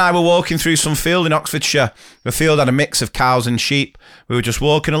 My dad and I were walking through some field in Oxfordshire. The field had a mix of cows and sheep. We were just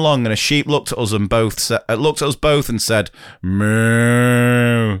walking along and a sheep looked at us both and said,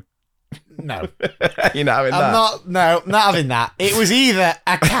 "Moo." No. You're not having that? not having that. It was either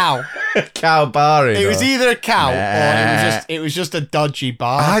a cow. Cow barring. It was either a cow Nah. or it was just a dodgy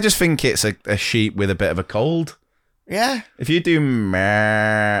bar. I just think it's a sheep with a bit of a cold. Yeah. If you do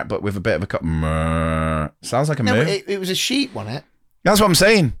meh, but with a bit of a cold, meh, sounds like a No, moo. but it was a sheep, wasn't it? That's what I'm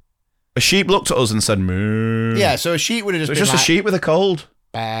saying. A sheep looked at us and said moo. Yeah, so a sheep would have just So it's been just like, a sheep with a cold.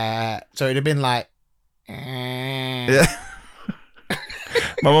 so it'd have been like, Yeah.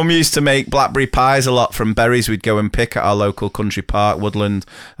 My mum used to make blackberry pies a lot from berries we'd go and pick at our local country park, Woodland.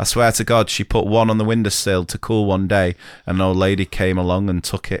 I swear to God, she put one on the windowsill to cool one day, and an old lady came along and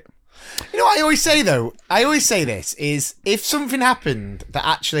took it. You know what I always say though? I always say this is if something happened that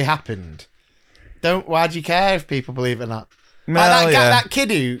actually happened, why do you care if people believe it or not? Well, that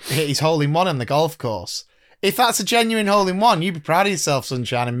kid who hit his hole-in-one on the golf course. If that's a genuine hole-in-one, you'd be proud of yourself,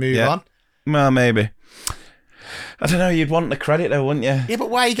 Sunshine, and move on. Well, maybe. I don't know. You'd want the credit, though, wouldn't you? Yeah,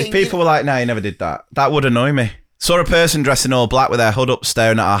 but why are you getting... If people were like, "No, you never did that," that would annoy me. Saw a person dressed in all black with their hood up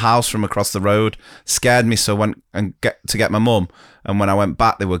staring at our house from across the road. Scared me, so went to get my mum. And when I went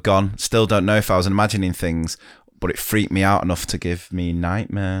back, they were gone. Still don't know if I was imagining things, but it freaked me out enough to give me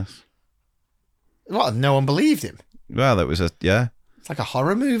nightmares. What? No one believed him? Well, it was It's like a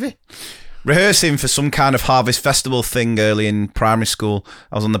horror movie. Rehearsing for some kind of harvest festival thing early in primary school.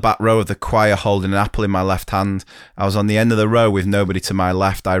 I was on the back row of the choir holding an apple in my left hand. I was on the end of the row with nobody to my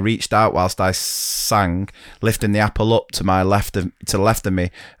left. I reached out whilst I sang, lifting the apple up to the left of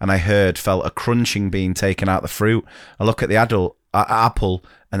me, and I felt a crunching being taken out the fruit. I look at the apple,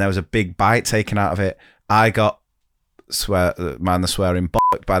 and there was a big bite taken out of it. I got the swearing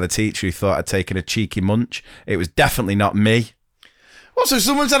by the teacher who thought I'd taken a cheeky munch. It was definitely not me. What, so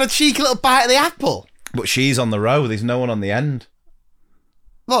someone's had a cheeky little bite of the apple? But she's on the row. There's no one on the end.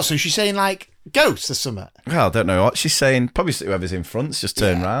 What, so she's saying, like, ghosts or something? Well, I don't know what she's saying. Probably whoever's in front's just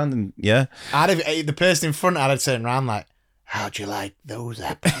turn around and, The person in front, I'd have turned around like, how'd you like those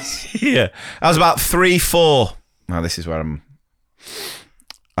apples? Yeah. I was about 3-4. Now, this is where I'm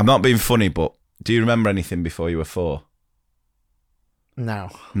not being funny, but do you remember anything before you were 4? No.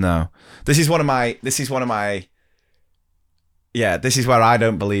 This is one of my... Yeah, this is where I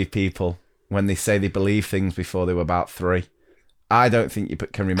don't believe people when they say they believe things before they were about 3. I don't think you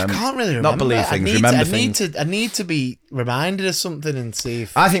can remember. I can't really remember. Not believe things, remember things. I need to be reminded of something and see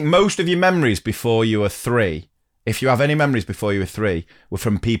if... I think most of your memories before you were 3, if you have any memories before you were 3, were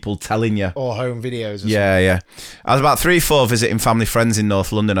from people telling you. Or home videos or something. Yeah. I was about 3-4 visiting family friends in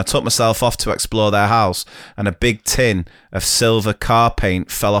North London. I took myself off to explore their house, and a big tin of silver car paint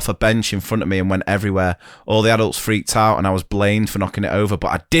fell off a bench in front of me and went everywhere. All the adults freaked out, and I was blamed for knocking it over, but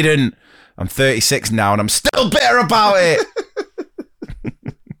I didn't. I'm 36 now, and I'm still bitter about it.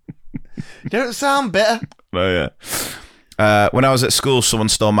 You don't sound bitter. Oh, yeah. When I was at school, someone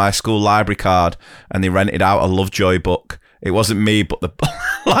stole my school library card and they rented out a Lovejoy book. It wasn't me, but the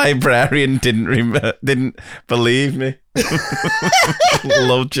librarian didn't believe me.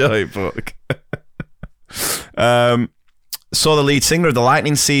 Lovejoy book. Saw the lead singer of the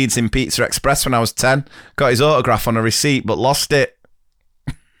Lightning Seeds in Pizza Express when I was 10. Got his autograph on a receipt, but lost it.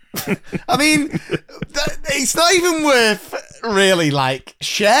 I mean, it's not even worth really, like,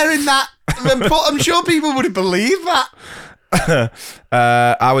 sharing that. I'm sure people would believe that.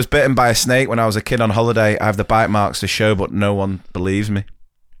 I was bitten by a snake when I was a kid on holiday. I have the bite marks to show, but no one believes me.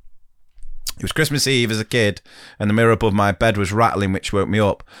 It was Christmas Eve as a kid, and the mirror above my bed was rattling, which woke me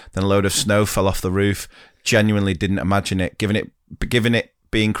up. Then a load of snow fell off the roof. Genuinely didn't imagine it. Given it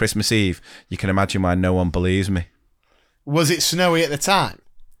being Christmas Eve, you can imagine why no one believes me. Was it snowy at the time?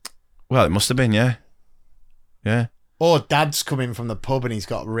 Well, it must have been, yeah. Yeah. Or Dad's come in from the pub and he's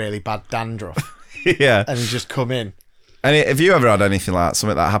got really bad dandruff. Yeah. And he's just come in. And have you ever had anything like that?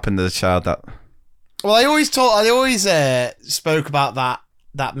 Something that happened as a child that... Well, I always spoke about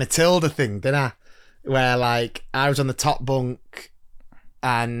that Matilda thing, didn't I? Where, like, I was on the top bunk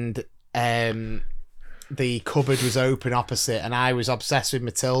and the cupboard was open opposite and I was obsessed with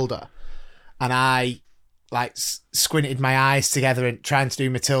Matilda. And I, like, squinted my eyes together and trying to do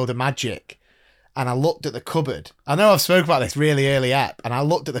Matilda magic. And I looked at the cupboard. I know I've spoke about this really early up. And I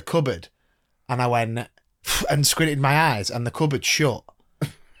looked at the cupboard and I went... and squinted my eyes and the cupboard shut.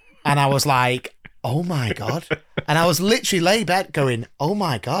 And I was like, oh my God. And I was literally lay bed going, oh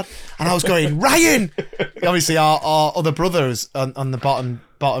my God. And I was going, Ryan! Obviously our other brother was on the bottom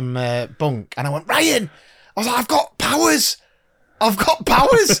bunk. And I went, Ryan! I was like, I've got powers. I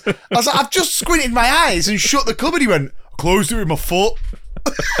was like, I've just squinted my eyes and shut the cupboard. He went, I closed it with my foot.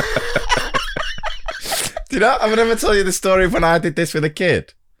 Do you know, I've never told you the story of when I did this with a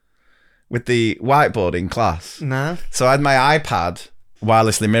kid. With the whiteboard in class. No. So I had my iPad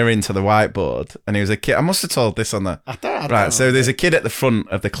wirelessly mirroring to the whiteboard, and he was a kid. I must have told this on the... I don't right, so there's a kid at the front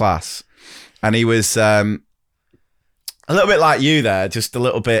of the class, and he was a little bit like you there, just a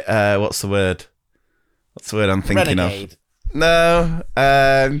little bit, what's the word I'm thinking Renegade. of? No,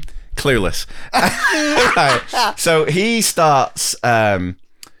 clueless. Right. So he starts...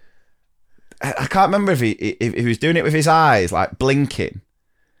 I can't remember if he was doing it with his eyes, like blinking,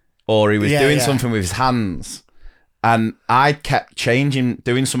 or he was doing something with his hands. And I kept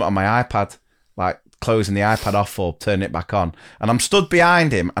doing something on my iPad, like closing the iPad off or turning it back on. And I'm stood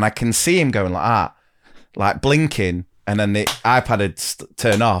behind him and I can see him going like that, like blinking. And then the iPad had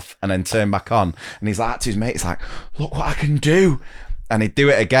turned off and then turned back on. And he's like to his mate, he's like, look what I can do. and he'd do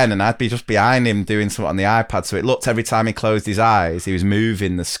it again, and I'd be just behind him doing something on the iPad. So it looked every time he closed his eyes, he was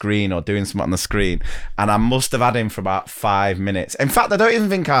moving the screen or doing something on the screen. And I must have had him for about 5 minutes. In fact, I don't even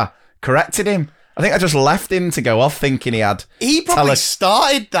think I corrected him. I think I just left him to go off thinking he had He probably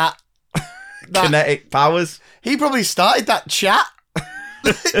started that kinetic powers. He probably started that chat.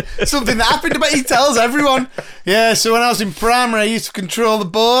 Something that happened, but he tells everyone. Yeah, so when I was in primary, I used to control the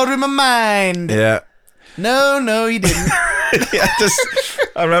board with my mind. Yeah. No, you didn't.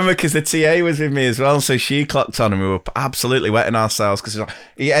 I remember because the TA was with me as well, so she clocked on and we were absolutely wetting ourselves because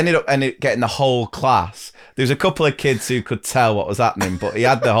he ended up getting the whole class. There was a couple of kids who could tell what was happening, but he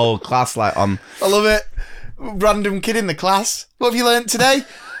had the whole class like on. I love it. Random kid in the class. What have you learnt today?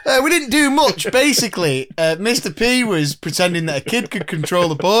 We didn't do much. Basically, Mr. P was pretending that a kid could control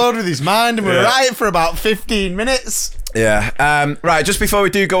the board with his mind, and we were at it for about 15 minutes. Yeah. Right, just before we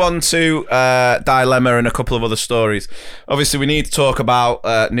do go on to Dilemma and a couple of other stories, obviously we need to talk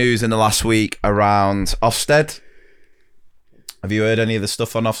about news in the last week around Ofsted. Have you heard any of the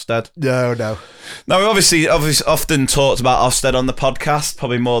stuff on Ofsted? No. Now, we obviously often talked about Ofsted on the podcast,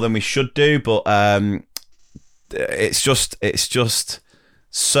 probably more than we should do, but it's just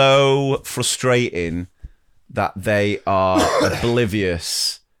so frustrating that they are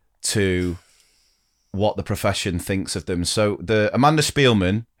oblivious to what the profession thinks of them. So the Amanda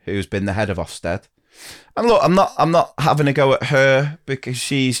Spielman, who's been the head of Ofsted, and look, I'm not having a go at her because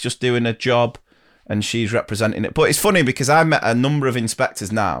she's just doing a job and she's representing it. But it's funny because I met a number of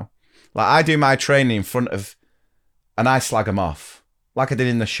inspectors now. Like, I do my training in front of, and I slag them off like I did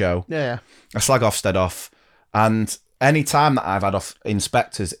in the show. Yeah. I slag Ofsted off, and any time that I've had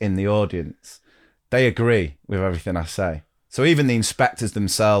inspectors in the audience, they agree with everything I say. So even the inspectors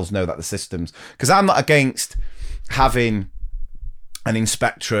themselves know that the systems, because I'm not against having an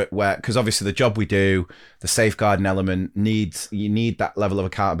inspectorate where, because obviously the job we do, the safeguarding element you need that level of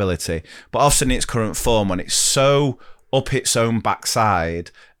accountability. But often in its current form, when it's so up its own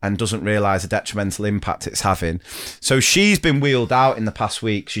backside and doesn't realise the detrimental impact it's having. So she's been wheeled out in the past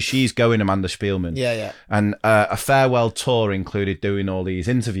week. She's going, Amanda Spielman. Yeah. And a farewell tour included doing all these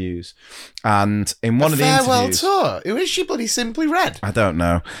interviews. And in one of the interviews... Farewell tour? Who is she bloody Simply Red? I don't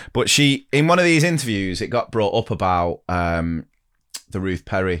know. But in one of these interviews, it got brought up about the Ruth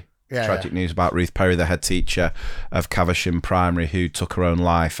Perry. Tragic news about Ruth Perry, the head teacher of Caversham Primary, who took her own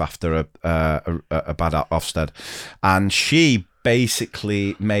life after a bad Ofsted. And she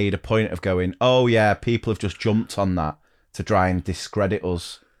basically made a point of going, oh yeah, people have just jumped on that to try and discredit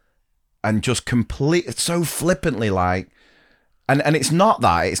us. And just so flippantly like, and it's not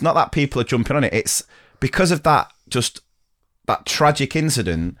that people are jumping on it. It's because of that tragic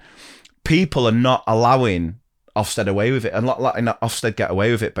incident, people are not allowing Ofsted away with it and letting Ofsted get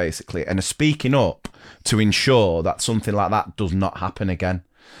away with it basically, and are speaking up to ensure that something like that does not happen again.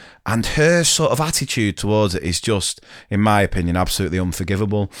 And her sort of attitude towards it is just, in my opinion, absolutely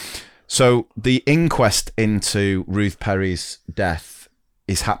unforgivable. So the inquest into Ruth Perry's death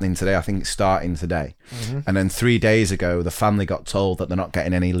is happening today. I think it's starting today. Mm-hmm. And then 3 days ago, the family got told that they're not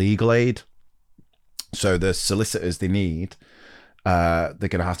getting any legal aid. So the solicitors they need, they're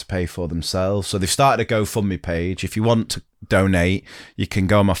going to have to pay for themselves. So they've started a GoFundMe page. If you want to donate, you can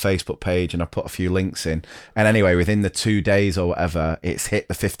go on my Facebook page and I've put a few links in. And anyway, within the 2 days or whatever, it's hit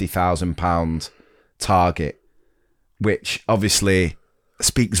the £50,000 target, which obviously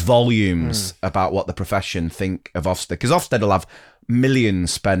speaks volumes about what the profession think of Ofsted. Because Ofsted will have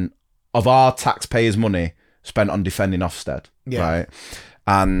millions spent of our taxpayers' money spent on defending Ofsted, right?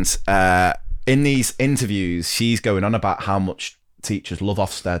 And in these interviews, she's going on about how much teachers love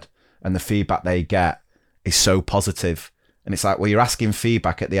Ofsted and the feedback they get is so positive. And it's like, well, you're asking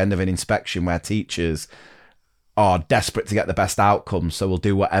feedback at the end of an inspection where teachers are desperate to get the best outcome, so we'll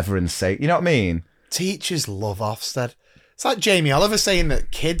do whatever and say, you know what I mean? Teachers love Ofsted. It's like Jamie Oliver saying that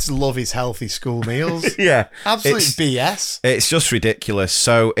kids love his healthy school meals. Yeah. Absolute BS. It's just ridiculous.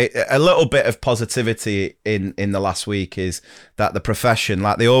 So a little bit of positivity in the last week is that the profession,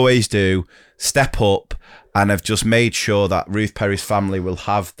 like they always do, step up and have just made sure that Ruth Perry's family will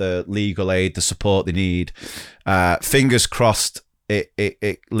have the legal aid, the support they need. Fingers crossed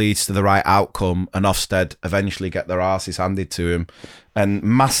it leads to the right outcome and Ofsted eventually get their arses handed to them, and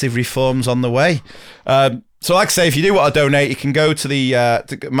massive reforms on the way. So like I say, if you do want to donate, you can go to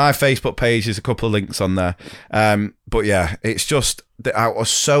my Facebook page. There's a couple of links on there. But yeah, it's just that I was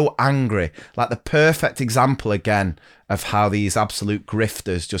so angry. Like the perfect example again of how these absolute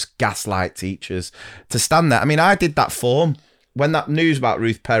grifters just gaslight teachers to stand there. I mean, I did that form when that news about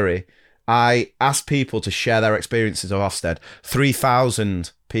Ruth Perry, I asked people to share their experiences of Ofsted.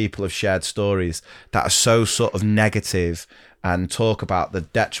 3,000 people have shared stories that are so sort of negative and talk about the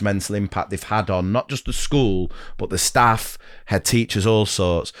detrimental impact they've had on not just the school, but the staff, head teachers, all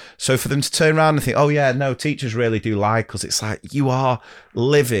sorts. So for them to turn around and think, oh yeah, no, teachers really do like us. It's like, you are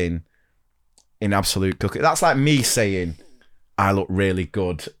living in absolute cookie. That's like me saying, I look really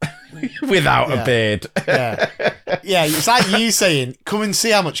good without a beard. Yeah, it's like you saying, come and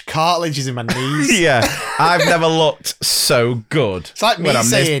see how much cartilage is in my knees. Yeah, I've never looked so good. It's like me when I'm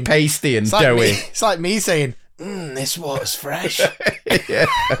saying, this pasty and doughy. It's like me saying, this water's fresh. Yeah.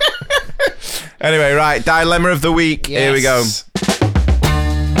 Anyway, right, dilemma of the week. Yes. Here we go.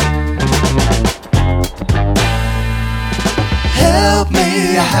 Help me,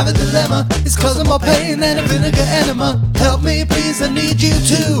 I have a dilemma. It's causing more pain than a vinegar enema. Help me, please, I need you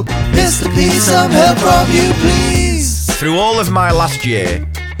to. Mr. P, some help from you, please. Through all of last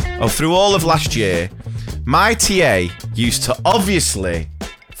year, my TA used to obviously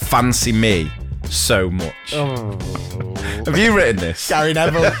fancy me so much. Have you written this? Gary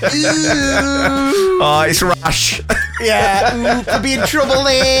Neville. Oh, it's rash. Yeah, could be in trouble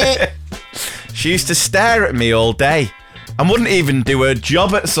there. She used to stare at me all day and wouldn't even do her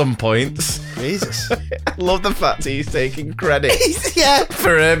job at some points. Jesus. I love the fact he's taking credit Yeah.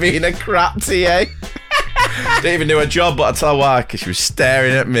 for her being a crap TA. Didn't even do her job, but I tell you why, because she was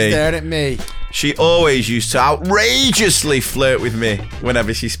staring at me. Staring at me. She always used to outrageously flirt with me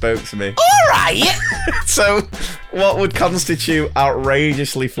whenever she spoke to me. All right. So, what would constitute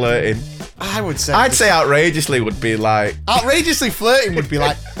outrageously flirting? I'd say outrageously would be like... outrageously flirting would be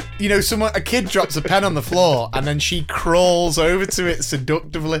like, you know, a kid drops a pen on the floor and then she crawls over to it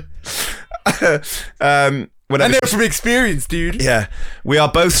seductively. I know from experience, dude. Yeah, we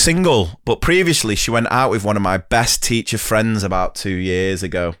are both single, but previously she went out with one of my best teacher friends about 2 years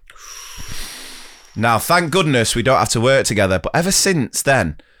ago. Now, thank goodness we don't have to work together, but ever since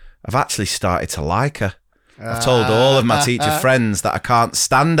then, I've actually started to like her. I've told all of my teacher friends that I can't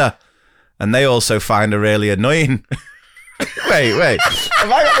stand her, and they also find her really annoying. Wait,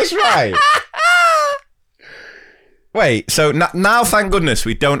 have I got this right? Wait, so now, thank goodness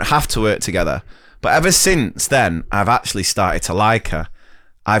we don't have to work together. But ever since then, I've actually started to like her.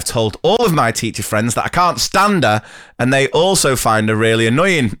 I've told all of my teacher friends that I can't stand her, and they also find her really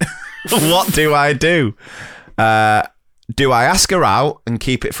annoying. What do I do? Do I ask her out and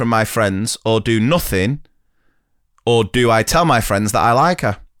keep it from my friends, or do nothing? Or do I tell my friends that I like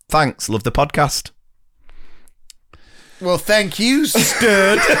her? Thanks, love the podcast. Well, thank you,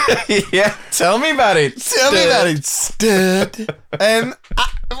 stud. Yeah, tell me about it. Tell me about it, stud.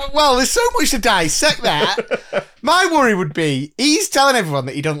 Well, there's so much to dissect that. My worry would be, he's telling everyone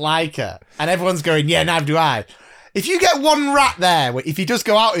that he don't like her, and everyone's going, yeah, neither do I. If you get one rat there, if he does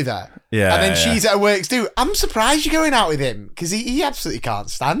go out with her, yeah, and then she's at her works too, I'm surprised you're going out with him, because he absolutely can't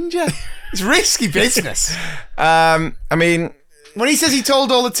stand you. It's risky business. I mean... When he says he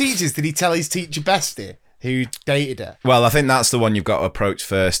told all the teachers, did he tell his teacher bestie who dated her? Well, I think that's the one you've got to approach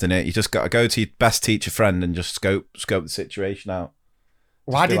first, innit? You just got to go to your best teacher friend and just scope the situation out.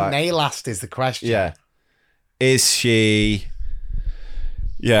 Why didn't they last is the question. Yeah. Is she...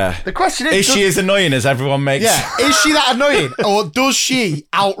 Yeah. The question is... she as annoying as everyone makes... Yeah. Is she that annoying? Or does she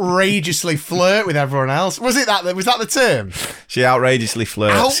outrageously flirt with everyone else? Was that the term? She outrageously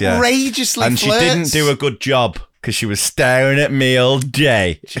flirts, outrageously and flirts. she didn't do a good job because she was staring at me all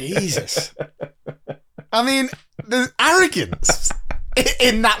day. Jesus. I mean, the arrogance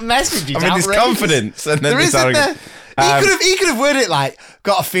in that message is there's confidence and then there's arrogance. He could have worded it like,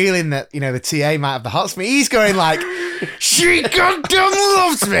 got a feeling that, the TA might have the hots for me. He's going like, she goddamn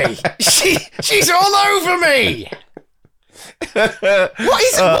loves me. She's all over me.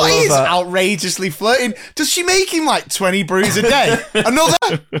 What is outrageously flirting? Does she make him like 20 brews a day?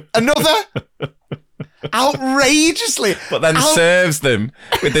 Another? Outrageously. But then serves them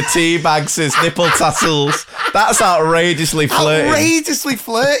with the tea bags as nipple tassels. That's outrageously flirting. Outrageously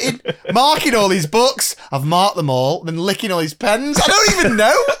flirting. Marking all his books. I've marked them all. Then licking all his pens. I don't even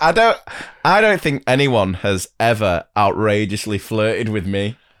know. I don't think anyone has ever outrageously flirted with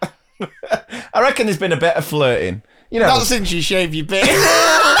me. I reckon there's been a bit of flirting. Not since you shaved your beard.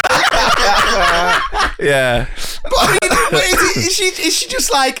 Yeah. But is she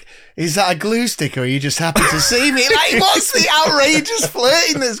just like, is that a glue stick or are you just happy to see me? Like, what's the outrageous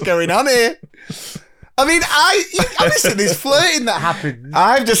flirting that's going on here? I mean, listen, there's flirting that happens.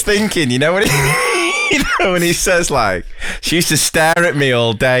 I'm just thinking, when he says like, she used to stare at me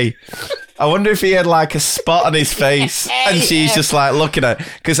all day. I wonder if he had like a spot on his face and she's just like looking at it.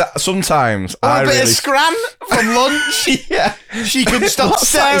 Because sometimes Or I a bit really... of scran from lunch. Yeah. She couldn't stop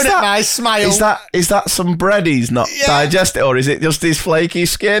What's that? staring at my smile. Is that some bread he's not digested, or is it just his flaky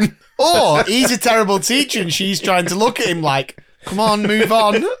skin? Or he's a terrible teacher and she's trying to look at him like, come on, move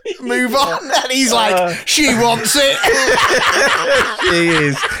on. And he's like, she wants it.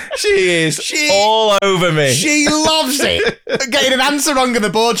 She is all over me. She loves it. Getting an answer wrong on the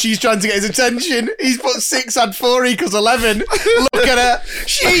board, she's trying to get his attention. He's put 6 add 4 equals 11. Look at her.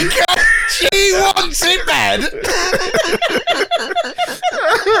 She wants it, man.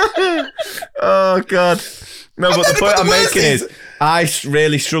 Oh, God. No, but the point I'm worst making is I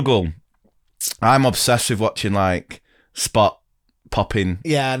really struggle. I'm obsessed with watching, like, spot popping.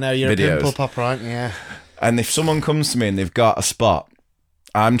 Yeah, no, you're videos. a pimple popper, aren't you? Yeah. And if someone comes to me and they've got a spot,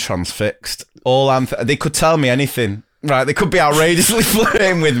 I'm transfixed. They could tell me anything, right? They could be outrageously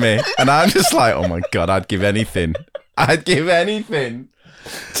flirting with me, and I'm just like, oh my God, I'd give anything. I'd give anything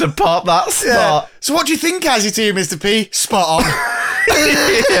to pop that spot. Yeah. So what do you think has you to you, Mr. P? Spot on.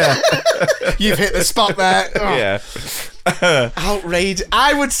 Yeah. You've hit the spot there. Oh. Yeah. Outrage.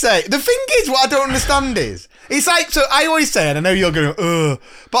 I would say the thing is, what I don't understand is it's like, so I always say, and I know you're going,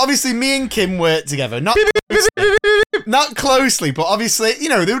 but obviously me and Kim work together, not closely, but obviously, you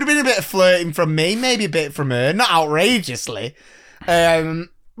know, there would have been a bit of flirting from me, maybe a bit from her, not outrageously,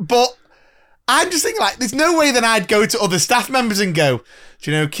 but I'm just thinking, like, there's no way that I'd go to other staff members and go,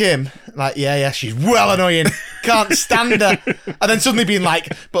 do you know Kim? Like, yeah, she's well annoying, can't stand her, and then suddenly being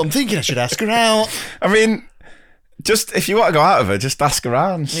like, but I'm thinking I should ask her out. I mean, just if you want to go out of her, just ask her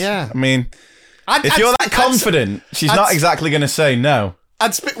out. Yeah. I mean, if you're that confident, she's not exactly going to say no.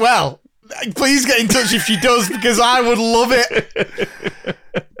 Well, please get in touch if she does, because I would love it.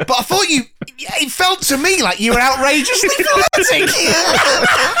 But I thought it felt to me like you were outrageously flirting.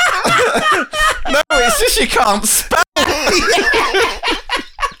 No, it's just you can't spell.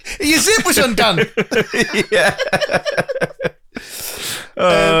 Your zip was undone. Yeah.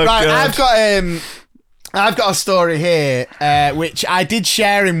 Oh, Right, God. I've got a story here, which I did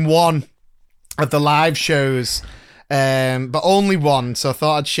share in one of the live shows, but only one, so I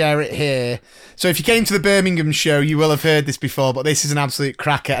thought I'd share it here. So if you came to the Birmingham show, you will have heard this before, but this is an absolute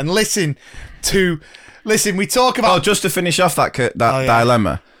cracker. And listen, we talk about... Oh, just to finish off that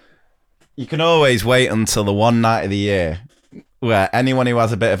dilemma, you can always wait until the one night of the year where anyone who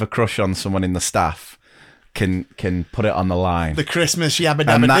has a bit of a crush on someone in the staff can put it on the line. The Christmas yabba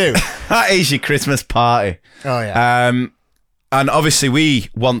dabba do. That is your Christmas party. Oh, yeah. And obviously we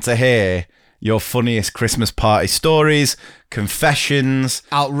want to hear your funniest Christmas party stories, confessions,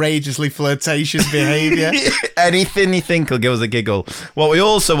 outrageously flirtatious behaviour. Anything you think will give us a giggle. What we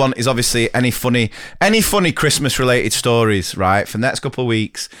also want is obviously any funny Christmas related stories, right? For the next couple of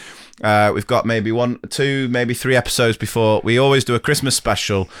weeks. We've got maybe 1, 2, maybe 3 episodes before. We always do a Christmas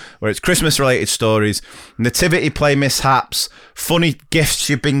special where it's Christmas related stories, nativity play mishaps, funny gifts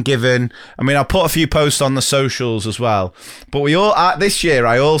you've been given. I mean, I'll put a few posts on the socials as well. But this year,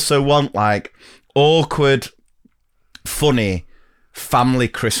 I also want like awkward, funny family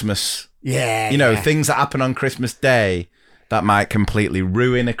Christmas. Yeah. You know, things that happen on Christmas Day that might completely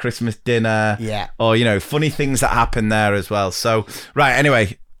ruin a Christmas dinner. Yeah. Or, you know, funny things that happen there as well. So, right,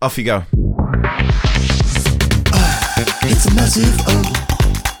 anyway. Off you go. It's a massive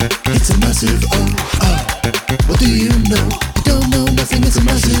It's a massive What do you know? You don't know nothing. It's a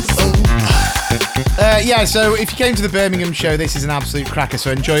massive Yeah, so if you came to the Birmingham show, this is an absolute cracker,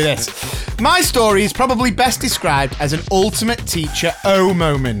 so enjoy this. My story is probably best described as an ultimate teacher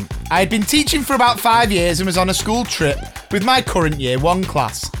moment. I had been teaching for about 5 years and was on a school trip with my current year 1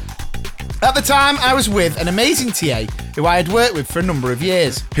 class. At the time, I was with an amazing TA who I had worked with for a number of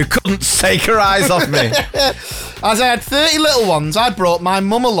years. Who couldn't take her eyes off me. As I had 30 little ones, I brought my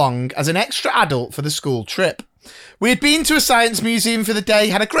mum along as an extra adult for the school trip. We had been to a science museum for the day,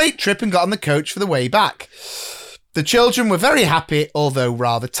 had a great trip and got on the coach for the way back. The children were very happy, although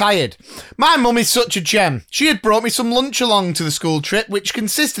rather tired. My mum is such a gem. She had brought me some lunch along to the school trip, which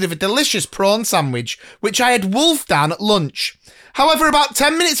consisted of a delicious prawn sandwich, which I had wolfed down at lunch. However, about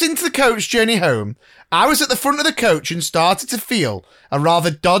 10 minutes into the coach journey home, I was at the front of the coach and started to feel a rather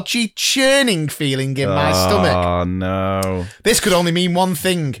dodgy churning feeling in my stomach. Oh, no. This could only mean one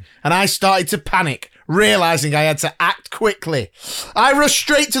thing, and I started to panic, realising I had to act quickly. I rushed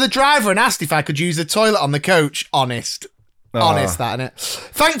straight to the driver and asked if I could use the toilet on the coach. Honest, that, innit?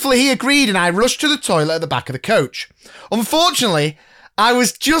 Thankfully, he agreed, and I rushed to the toilet at the back of the coach. Unfortunately, I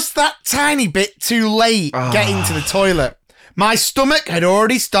was just that tiny bit too late getting to the toilet. My stomach had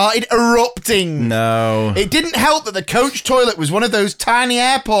already started erupting. No. It didn't help that the coach toilet was one of those tiny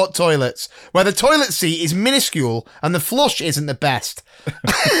airport toilets where the toilet seat is minuscule and the flush isn't the best.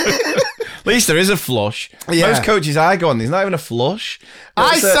 At least there is a flush. Yeah. Most coaches I go on, there's not even a flush.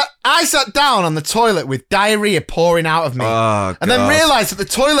 I sat down on the toilet with diarrhea pouring out of me, Oh, and then God. realised that the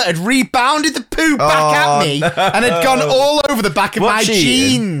toilet had rebounded the poo back at me and had gone all over the back of my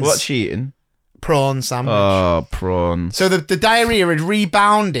jeans. What's she eating? Prawn sandwich. Oh, prawns. So the diarrhea had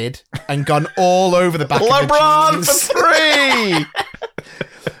rebounded and gone all over the back of the LeBron jeans. for 3!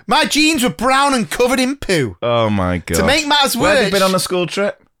 My jeans were brown and covered in poo. Oh, my God. To make matters worse... Where had they been on a school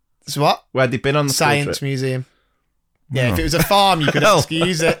trip? So what? Where had they been on the school Science trip? museum. Yeah, if it was a farm, you could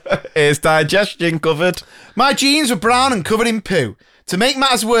excuse it. It's digestion covered. My jeans were brown and covered in poo. To make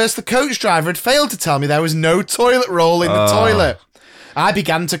matters worse, the coach driver had failed to tell me there was no toilet roll in the toilet. I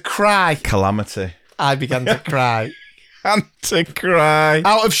began to cry. Calamity. I began to cry. And to cry.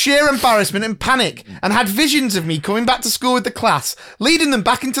 Out of sheer embarrassment and panic, and had visions of me coming back to school with the class, leading them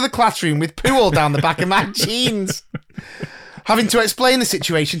back into the classroom with poo all down the back of my jeans. Having to explain the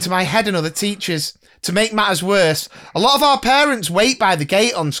situation to my head and other teachers. To make matters worse, a lot of our parents wait by the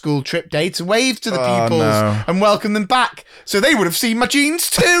gate on school trip day to wave to the pupils and welcome them back, so they would have seen my jeans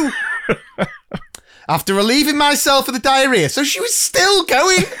too. After relieving myself of the diarrhea, so she was still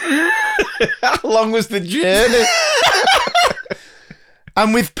going. How long was the journey?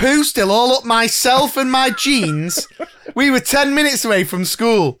 And with poo still all up myself and my jeans, we were 10 minutes away from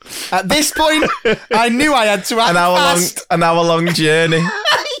school. At this point, I knew I had to act fast. An hour long journey.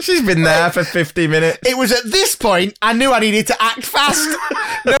 She's been there for 50 minutes. It was at this point I knew I needed to act fast.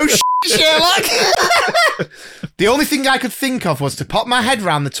 No Sherlock. The only thing I could think of was to pop my head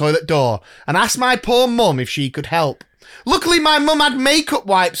round the toilet door and ask my poor mum if she could help. Luckily, my mum had makeup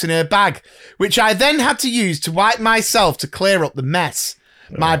wipes in her bag, which I then had to use to wipe myself to clear up the mess.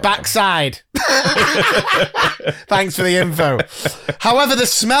 My backside. Thanks for the info. However, the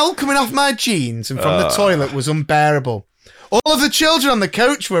smell coming off my jeans and from the toilet was unbearable. All of the children on the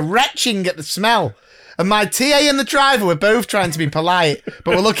coach were retching at the smell. And my TA and the driver were both trying to be polite,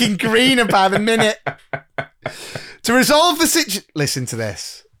 but were looking greener by the minute. To resolve the situation... Listen to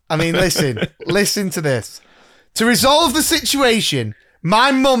this. I mean, listen to this. To resolve the situation,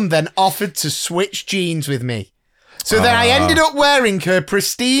 my mum then offered to switch jeans with me. So then I ended up wearing her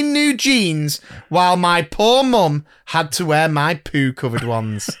pristine new jeans while my poor mum had to wear my poo-covered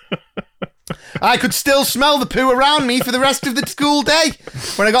ones. I could still smell the poo around me for the rest of the school day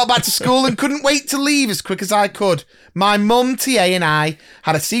when I got back to school and couldn't wait to leave as quick as I could. My mum, TA and I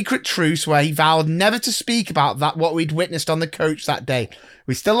had a secret truce where he vowed never to speak about what we'd witnessed on the coach that day.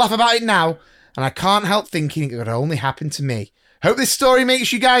 We still laugh about it now, and I can't help thinking it could only happen to me. Hope this story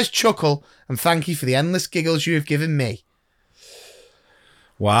makes you guys chuckle, and thank you for the endless giggles you have given me.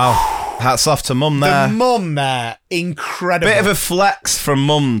 Wow. Hats off to mum there. The mum there, incredible. Bit of a flex from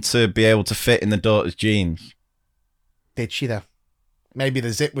mum to be able to fit in the daughter's jeans. Did she though? Maybe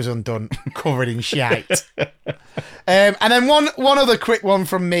the zip was undone, covered in shite. And then one other quick one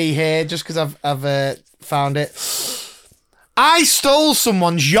from me here, just because I've found it. I stole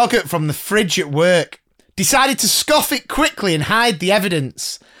someone's yogurt from the fridge at work. Decided to scoff it quickly and hide the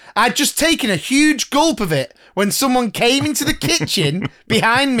evidence. I'd just taken a huge gulp of it when someone came into the kitchen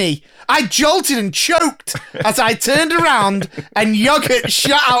behind me. I jolted and choked as I turned around and yogurt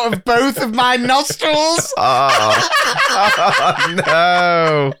shot out of both of my nostrils.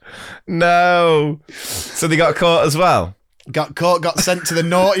 No. So they got caught as well? Got caught, got sent to the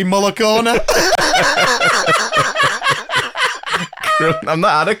naughty Muller corner. I've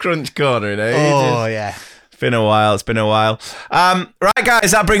not had a crunch corner in ages. Oh, yeah. It's been a while. Right,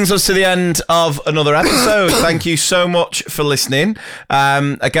 guys, that brings us to the end of another episode. Thank you so much for listening.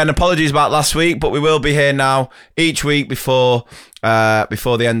 Again, apologies about last week, but we will be here now each week before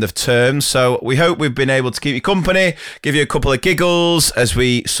the end of term. So we hope we've been able to keep you company, give you a couple of giggles as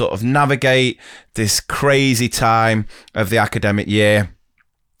we sort of navigate this crazy time of the academic year.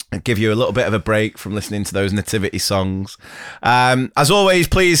 And give you a little bit of a break from listening to those nativity songs. As always,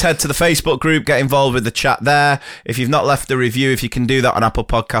 please head to the Facebook group, get involved with the chat there. If you've not left a review, if you can do that on Apple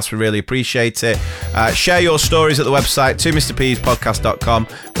Podcasts, we really appreciate it. Share your stories at the website, 2mrpspodcast.com,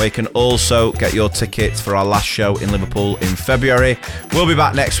 where you can also get your tickets for our last show in Liverpool in February. We'll be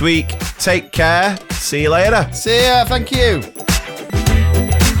back next week. Take care. See you later. See ya. Thank you.